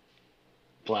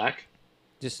 Black.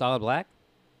 Just solid black?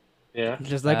 Yeah.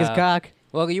 Just like his cock.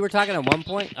 Well, you were talking at one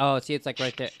point. Oh, see, it's like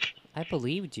right there. I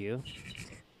believed you.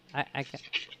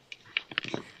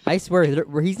 I swear,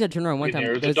 he's gonna turn around one You can time.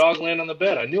 hear the There's, dog land on the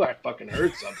bed. I knew I fucking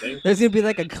heard something. there's gonna be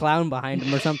like a clown behind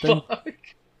him or something. Fuck.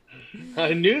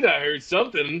 I knew that I heard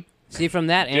something. See, from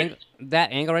that Yeah.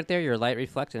 angle right there, your light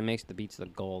reflects and it makes the beats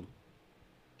look gold.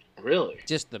 Really?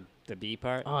 Just the B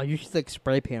part. Oh, you should like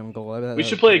spray paint him gold. We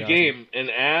should play a game and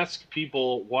ask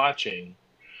people watching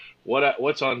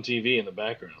what's on TV in the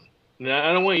background. Now,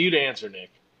 I don't want you to answer, Nick.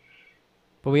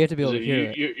 But we have to be able to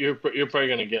hear it. You're probably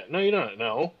gonna get. No, you don't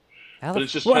know. How But the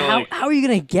it's just Well, kind of like, how are you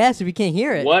gonna guess if you can't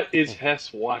hear it? what is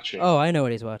Hess watching? Oh, I know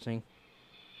what he's watching.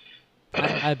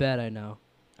 I bet I know.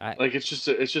 Like it's just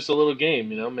a little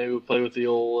game, you know. Maybe we'll play with the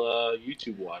old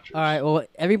YouTube watchers. All right. Well,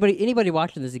 anybody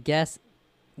watching this, guess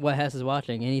what Hess is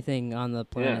watching. Anything on the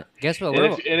planet. Guess what?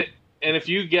 And if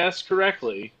you guess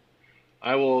correctly,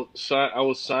 I will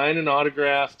sign an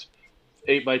autographed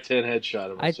 8x10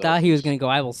 headshot of myself. I thought he was gonna go.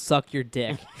 I will suck your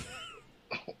dick.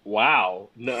 Wow,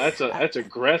 no, that's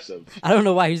aggressive. I don't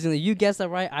know why he's gonna. You guess that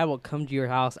right. I will come to your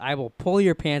house. I will pull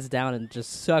your pants down and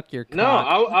just suck your cock. No,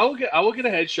 I will get a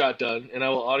headshot done, and I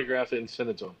will autograph it and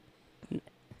send it to him.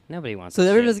 Nobody wants. So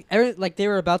this shit. like they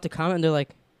were about to comment, and they're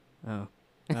like, "Oh,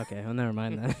 okay. Well, never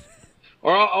mind then."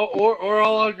 Or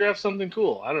I'll autograph something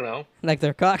cool. I don't know. Like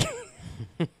their cock.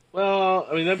 Well,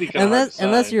 I mean that'd be kind of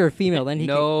unless you're a female, then he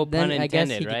No could, then pun I guess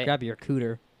he intended, could right? grab your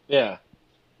cooter. yeah.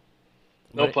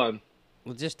 No But- pun.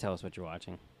 Well, just tell us what you're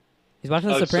watching. He's watching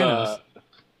The It's, Sopranos.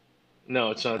 no,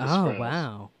 it's not The Oh Sopranos.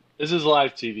 wow. This is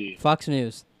live TV. Fox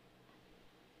News.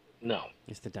 No,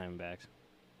 It's the Diamondbacks.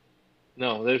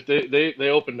 no, they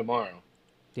open tomorrow.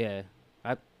 Yeah.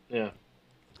 Yeah,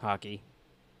 Hockey.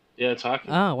 yeah, it's hockey.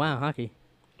 Oh wow, hockey.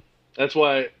 That's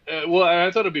why. Well, I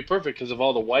thought it'd be perfect because of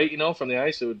all the white, from the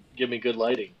ice. It would give me good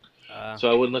lighting, so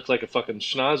I wouldn't look like a fucking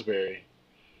schnozberry.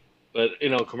 But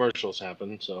commercials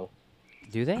happen, so.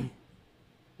 Do they?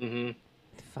 Mm-hmm.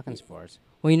 Fucking sports.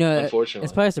 Well, Unfortunately.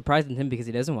 it's probably surprising to him because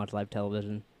he doesn't watch live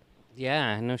television.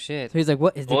 Yeah, no shit. So he's like,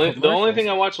 "What is The only thing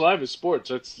I watch live is sports.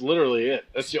 That's literally it.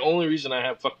 That's the only reason I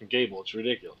have fucking cable. It's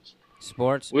ridiculous.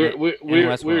 Sports. We and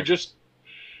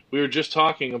were just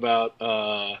talking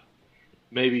about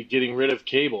maybe getting rid of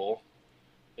cable,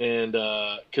 and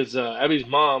because Abby's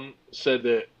mom said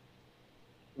that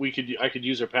I could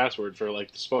use her password for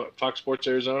like the Fox Sports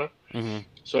Arizona,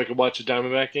 so I could watch the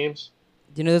Diamondback games.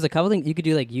 There's a couple things you could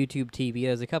do, like YouTube TV.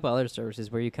 There's a couple other services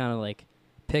where you kind of like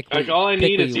pick. Like all I pick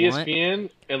need what is you want. ESPN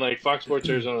and like Fox Sports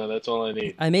Arizona. That's all I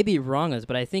need. I may be wrong,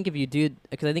 but I think if you do,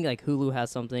 because I think like Hulu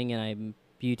has something and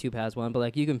YouTube has one, but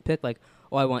like you can pick like,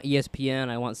 oh, I want ESPN,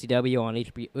 I want CW on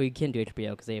HBO. Well, you can't do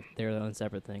HBO because they're their own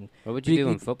separate thing. What would But you do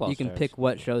in football? You can stars? pick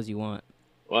what shows you want.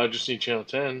 Well, I just need Channel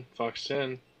 10, Fox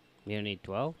 10. You don't need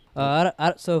 12.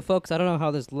 So folks, I don't know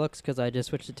how this looks because I just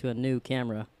switched it to a new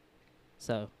camera,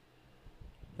 so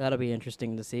that'll be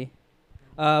interesting to see.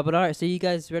 But all right, so you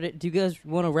guys ready? Do you guys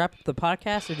want to wrap up the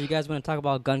podcast, or do you guys want to talk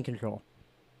about gun control?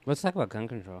 Let's talk about gun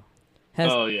control. Hess,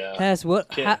 Oh yeah. Hess,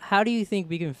 Can't- how do you think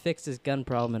we can fix this gun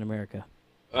problem in America?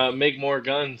 Make more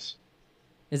guns.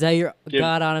 Is that your Give-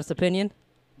 God honest opinion?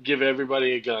 Give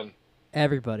everybody a gun.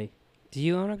 Everybody. Do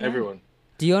you own a gun? Everyone.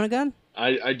 Do you own a gun?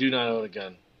 I do not own a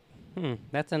gun.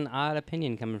 That's an odd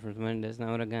opinion coming from someone who doesn't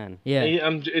own a gun. Yeah.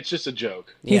 It's just a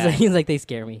joke. He's like they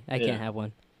scare me. I Yeah. can't have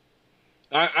one.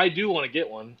 I do want to get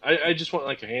one. I just want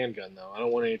like a handgun though. I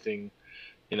don't want anything,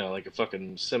 like a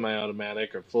fucking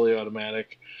semi-automatic or fully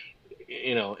automatic.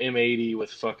 M80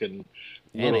 with fucking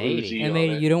little M80. Uzi And on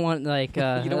maybe it. you don't want like You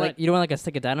don't want- you don't want like a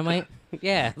stick of dynamite.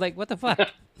 Yeah, like what the fuck?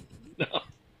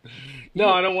 No,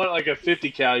 I don't want like a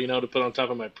 50 cal, to put on top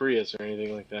of my Prius or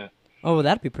anything like that. Oh, well,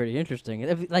 that'd be pretty interesting.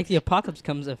 If like the apocalypse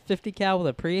comes, a 50 cal with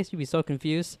a Prius, you'd be so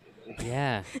confused.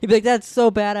 Yeah, You'd be like, that's so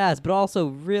badass, but also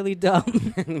really dumb.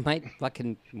 it might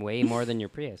fucking weigh more than your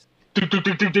Prius.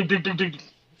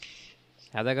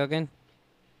 How'd that go again?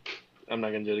 I'm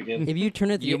not gonna do it again. If you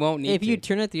turn it, You won't need If you to.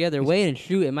 turn it the other way and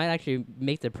shoot, it might actually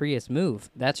make the Prius move,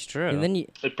 That's true. and then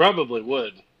It probably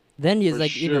would. it's For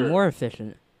like even sure. more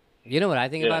efficient. You know what I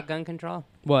think Yeah. about gun control?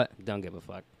 What? Don't give a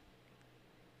fuck.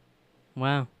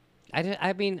 Wow.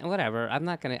 I mean, whatever.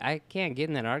 I can't get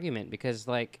in that argument because,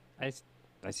 like, I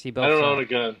see both I don't sides. own a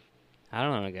gun. I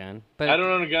don't own a gun. But I don't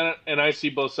own a gun, and I see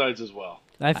both sides as well.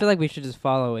 I feel like we should just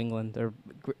follow England or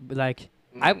like,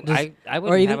 I Just- wouldn't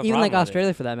or even have a even like problem with it.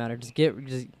 Australia for that matter. Just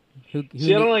who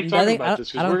See, I don't like I talking think- about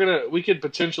this I because don't- we could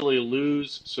potentially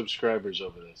lose subscribers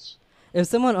over this. If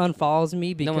someone unfollows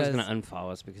me No one's because gonna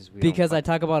unfollow us because we because don't I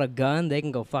talk about a gun, they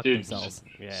can go fuck Dude, themselves.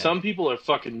 Yeah. Some people are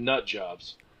fucking nut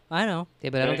jobs. I know.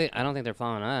 Yeah, but I don't think they're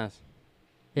following us.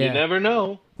 Yeah. You never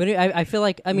know. But I feel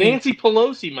like I mean Nancy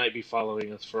Pelosi might be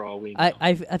following us for all we know.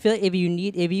 I feel like if you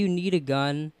need a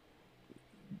gun,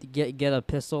 get a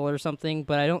pistol or something.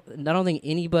 But I don't think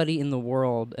anybody in the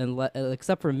world,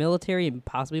 except for military and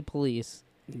possibly police,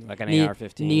 Like an need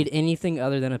AR-15. need anything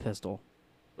other than a pistol.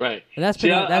 Right. And that's See,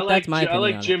 pretty. I like, That's my opinion. I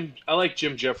like on it. Jim. I like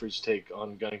Jim Jeffries' take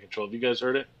on gun control. Have you guys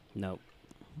heard it? Nope.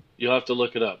 You'll have to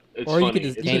look it up. It's Or you funny. could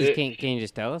just- It's- you could Can you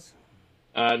just tell us?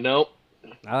 no.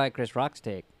 I like Chris Rock's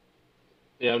take.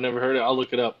 Yeah, I've never heard it. I'll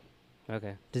look it up.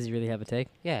 Okay. Does he really have a take?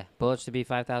 Yeah, bullets to be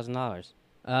 $5,000.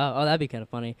 Oh, that'd be kind of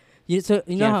funny. So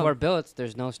you know Can't how afford bullets.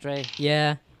 There's no stray.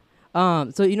 yeah.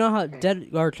 So you know how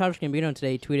Childish Gambino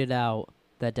today tweeted out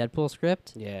that Deadpool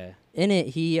script. Yeah. In it,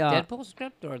 he Deadpool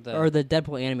script or the or the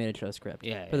Deadpool animated show script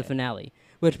Yeah, for the yeah. finale,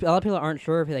 which a lot of people aren't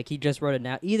sure if like he just wrote it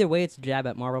now. Either way, it's a jab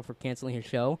at Marvel for canceling his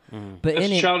show. But That's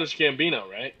in it, Childish Gambino,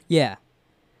 right? yeah,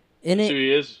 in That's who it,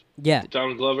 he is. yeah,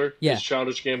 Donald Glover. Yeah. Is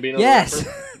Childish Gambino. the yes.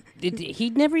 rapper? He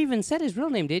never even said his real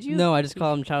name, did you? No, I just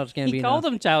call him Childish Gambino. He called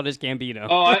him Childish Gambino.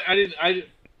 Oh, I didn't.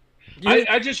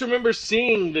 I just remember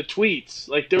seeing the tweets.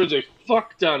 Like there was a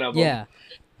fuck ton of them. Yeah,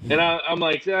 And I'm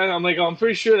like, oh, I'm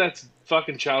pretty sure that's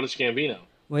fucking Childish Gambino.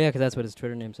 well, yeah, because that's what his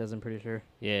Twitter name says. I'm pretty sure.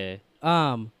 Yeah.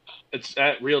 It's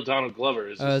at real Donald Glover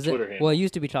is his Is it? Twitter handle. Well, it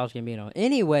used to be Childish Gambino.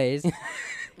 Anyways,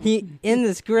 he in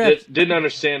the script. Didn't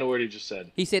understand a word he just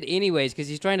said. He said anyways because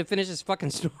he's trying to finish his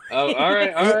fucking story. Oh, all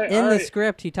right, all right. In all the right.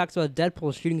 script, he talks about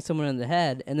Deadpool shooting someone in the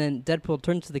head, and then Deadpool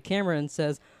turns to the camera and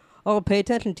says, "Oh, pay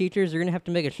attention, teachers! You're gonna have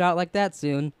to make a shot like that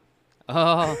soon."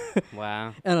 Oh,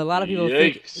 wow. And a lot of people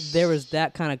think Yikes. there was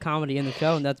that kind of comedy in the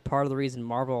show, and that's part of the reason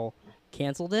Marvel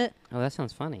canceled it. Oh, that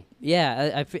sounds funny.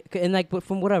 Yeah, and like but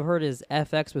from what I've heard is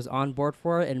FX was on board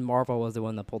for it, and Marvel was the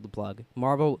one that pulled the plug.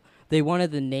 Marvel, they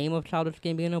wanted the name of Childish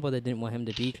Gambino, but they didn't want him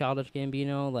to be Childish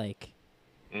Gambino. Like,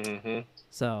 Mm-hmm.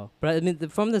 so, but I mean,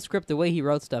 from the script, the way he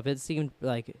wrote stuff, it seemed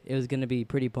like it was gonna be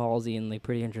pretty ballsy and like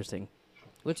pretty interesting.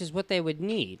 Which is what they would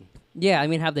need. Yeah, I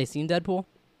mean, have they seen Deadpool?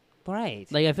 Right.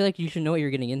 Like, I feel like you should know what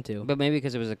you're getting into. But maybe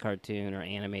because it was a cartoon or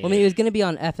animated. Well, I mean, it was gonna be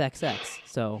on FXX,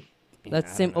 so that's I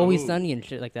the same. don't know. Always Sunny and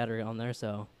shit like that are on there.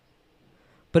 So,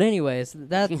 but anyways,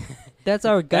 that's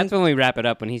our gun. That's when we wrap it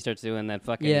up when he starts doing that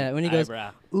fucking Yeah, when he goes,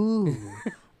 eyebrow. Ooh,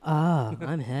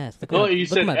 I'm Hess. Look, Well, at, you look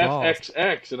said at my balls.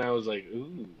 FXX, and I was like,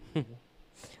 ooh.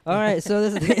 All right, so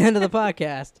this is the end of the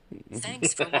podcast.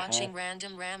 Thanks for watching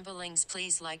Random Ramblings.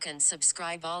 Please like and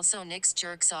subscribe. Also, Nix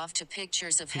jerks off to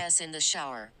pictures of Hess in the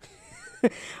shower.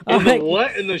 All In the right,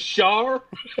 what? In the shower?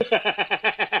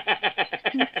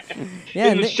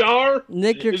 yeah, In the shower?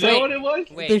 Nick Is jerks that off what it was?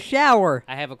 Wait, the shower.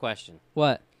 I have a question.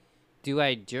 What? Do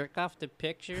I jerk off to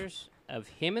pictures of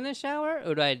him in the shower,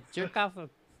 or do I jerk off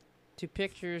to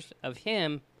pictures of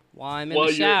him while I'm in While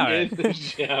the shower? you're in the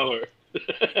shower.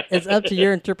 It's up to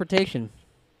your interpretation.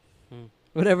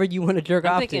 Whatever you want to jerk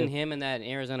I'm off thinking to, him in that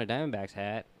Arizona Diamondbacks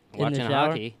hat, In the watching shower?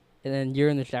 hockey. and then you're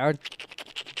in the shower,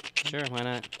 Sure, why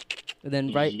not? and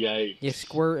then right. Yikes. You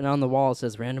squirt, and on the wall it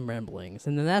says "Random Ramblings,"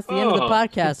 and then that's the end of the Oh.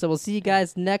 podcast. So we'll see you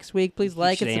guys next week. Please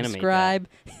like should and animate subscribe.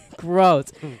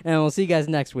 Gross, and we'll see you guys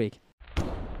next week.